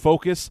be our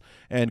focus.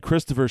 And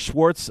Christopher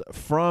Schwartz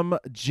from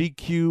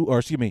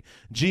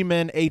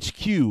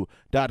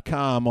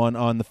GmenHQ.com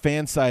on the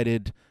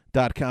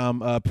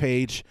fansided.com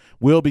page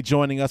will be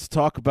joining us to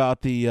talk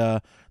about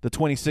the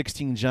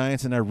 2016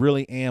 Giants, and I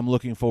really am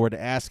looking forward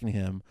to asking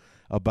him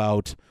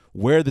about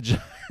where the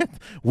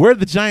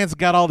Giants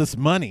got all this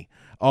money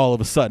all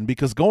of a sudden,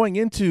 because going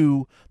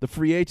into the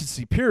free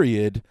agency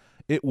period,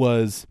 it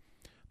was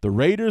the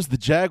Raiders, the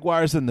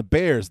Jaguars, and the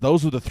Bears.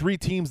 Those were the 3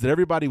 teams that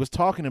everybody was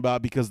talking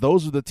about because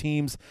those were the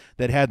teams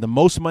that had the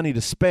most money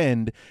to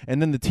spend,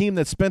 and then the team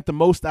that spent the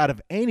most out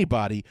of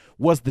anybody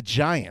was the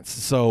Giants.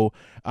 So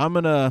I'm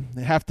going to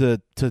have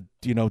to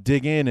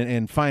dig in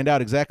and find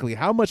out exactly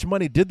how much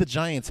money did the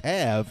Giants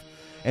have,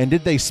 and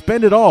did they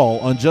spend it all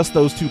on just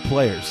those 2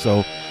 players?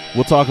 So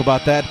we'll talk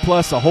about that,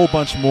 plus a whole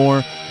bunch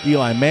more.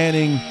 Eli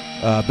Manning,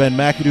 Ben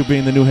McAdoo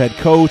being the new head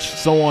coach,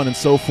 so on and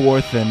so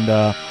forth, and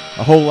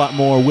a whole lot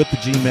more with the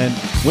G-Men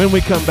when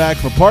we come back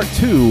for part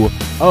 2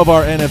 of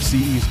our NFC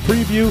East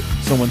preview.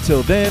 So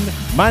until then,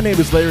 my name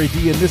is Larry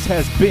D, and this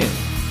has been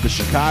the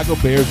Chicago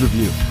Bears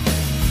Review.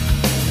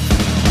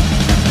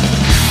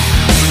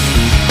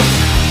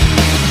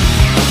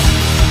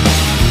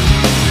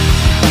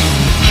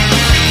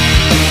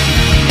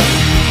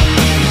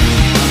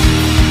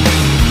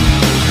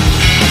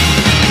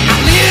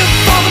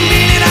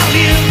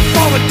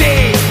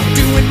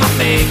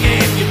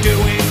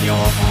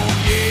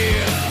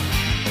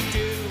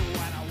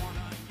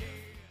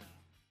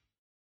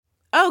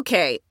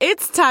 Okay,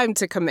 it's time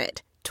to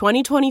commit.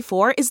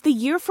 2024 is the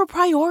year for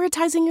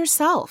prioritizing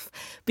yourself.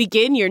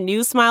 Begin your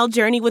new smile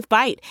journey with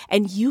Byte,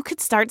 and you could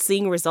start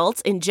seeing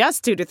results in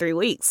just 2 to 3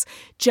 weeks.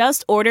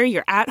 Just order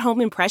your at-home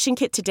impression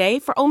kit today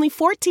for only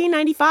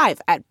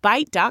 $14.95 at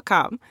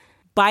Byte.com.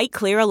 Byte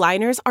Clear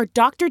aligners are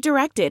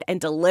doctor-directed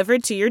and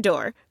delivered to your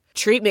door.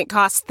 Treatment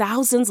costs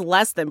thousands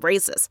less than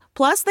braces.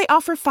 Plus, they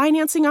offer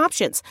financing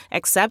options,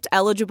 accept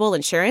eligible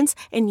insurance,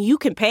 and you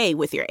can pay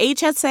with your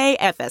HSA,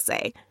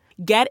 FSA.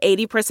 Get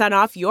 80%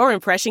 off your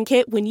impression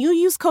kit when you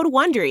use code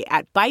WONDERY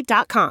at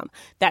Byte.com.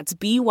 That's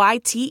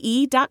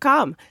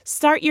BYTE.com.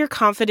 Start your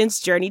confidence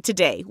journey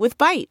today with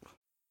Byte.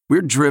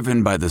 We're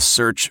driven by the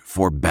search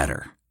for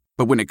better.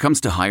 But when it comes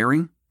to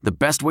hiring, the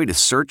best way to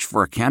search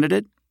for a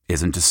candidate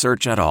isn't to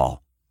search at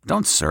all.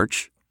 Don't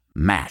search.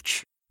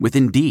 Match. With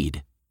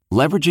Indeed.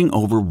 Leveraging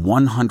over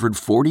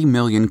 140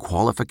 million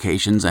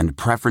qualifications and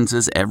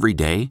preferences every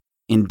day,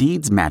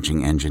 Indeed's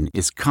matching engine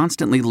is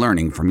constantly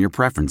learning from your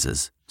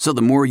preferences. So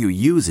the more you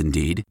use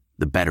Indeed,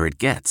 the better it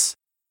gets.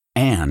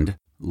 And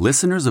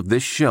listeners of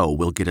this show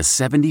will get a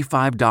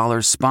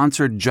 $75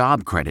 sponsored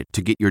job credit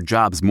to get your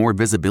jobs more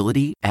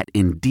visibility at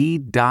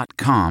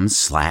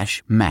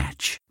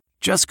Indeed.com/match.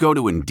 Just go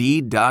to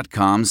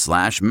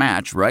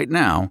Indeed.com/match right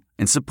now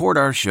and support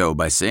our show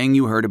by saying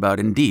you heard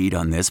about Indeed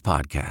on this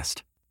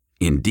podcast.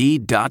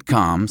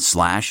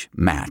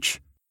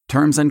 Indeed.com/match.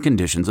 Terms and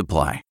conditions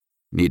apply.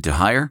 Need to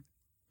hire?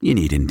 You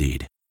need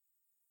Indeed.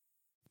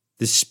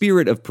 The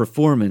spirit of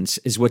performance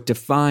is what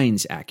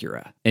defines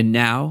Acura, and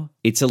now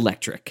it's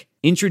electric.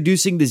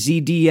 Introducing the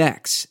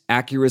ZDX,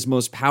 Acura's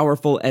most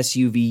powerful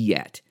SUV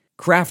yet.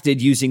 Crafted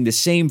using the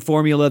same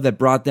formula that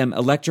brought them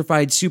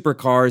electrified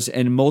supercars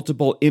and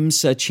multiple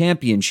IMSA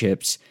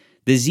championships,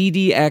 the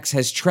ZDX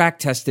has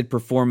track-tested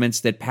performance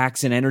that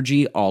packs an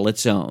energy all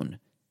its own.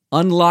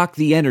 Unlock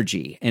the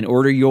energy and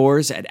order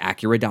yours at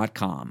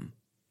Acura.com.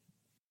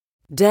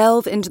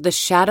 Delve into the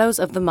shadows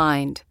of the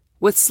mind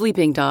with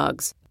Sleeping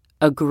Dogs,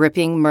 a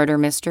gripping murder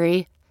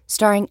mystery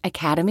starring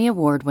Academy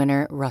Award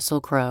winner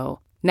Russell Crowe.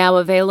 Now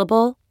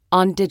available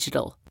on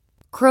digital.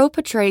 Crowe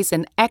portrays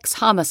an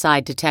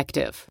ex-homicide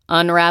detective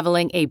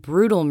unraveling a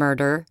brutal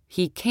murder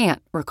he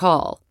can't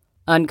recall.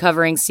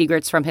 Uncovering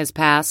secrets from his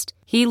past,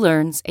 he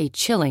learns a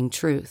chilling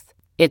truth.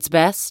 It's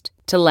best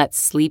to let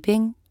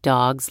sleeping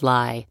dogs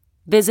lie.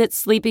 Visit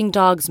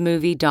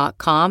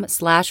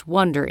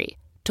sleepingdogsmovie.com/Wondery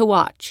to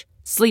watch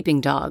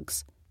Sleeping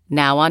Dogs,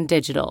 now on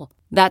digital.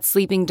 That's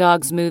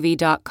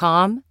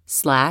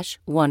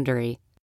sleepingdogsmovie.com/Wondery.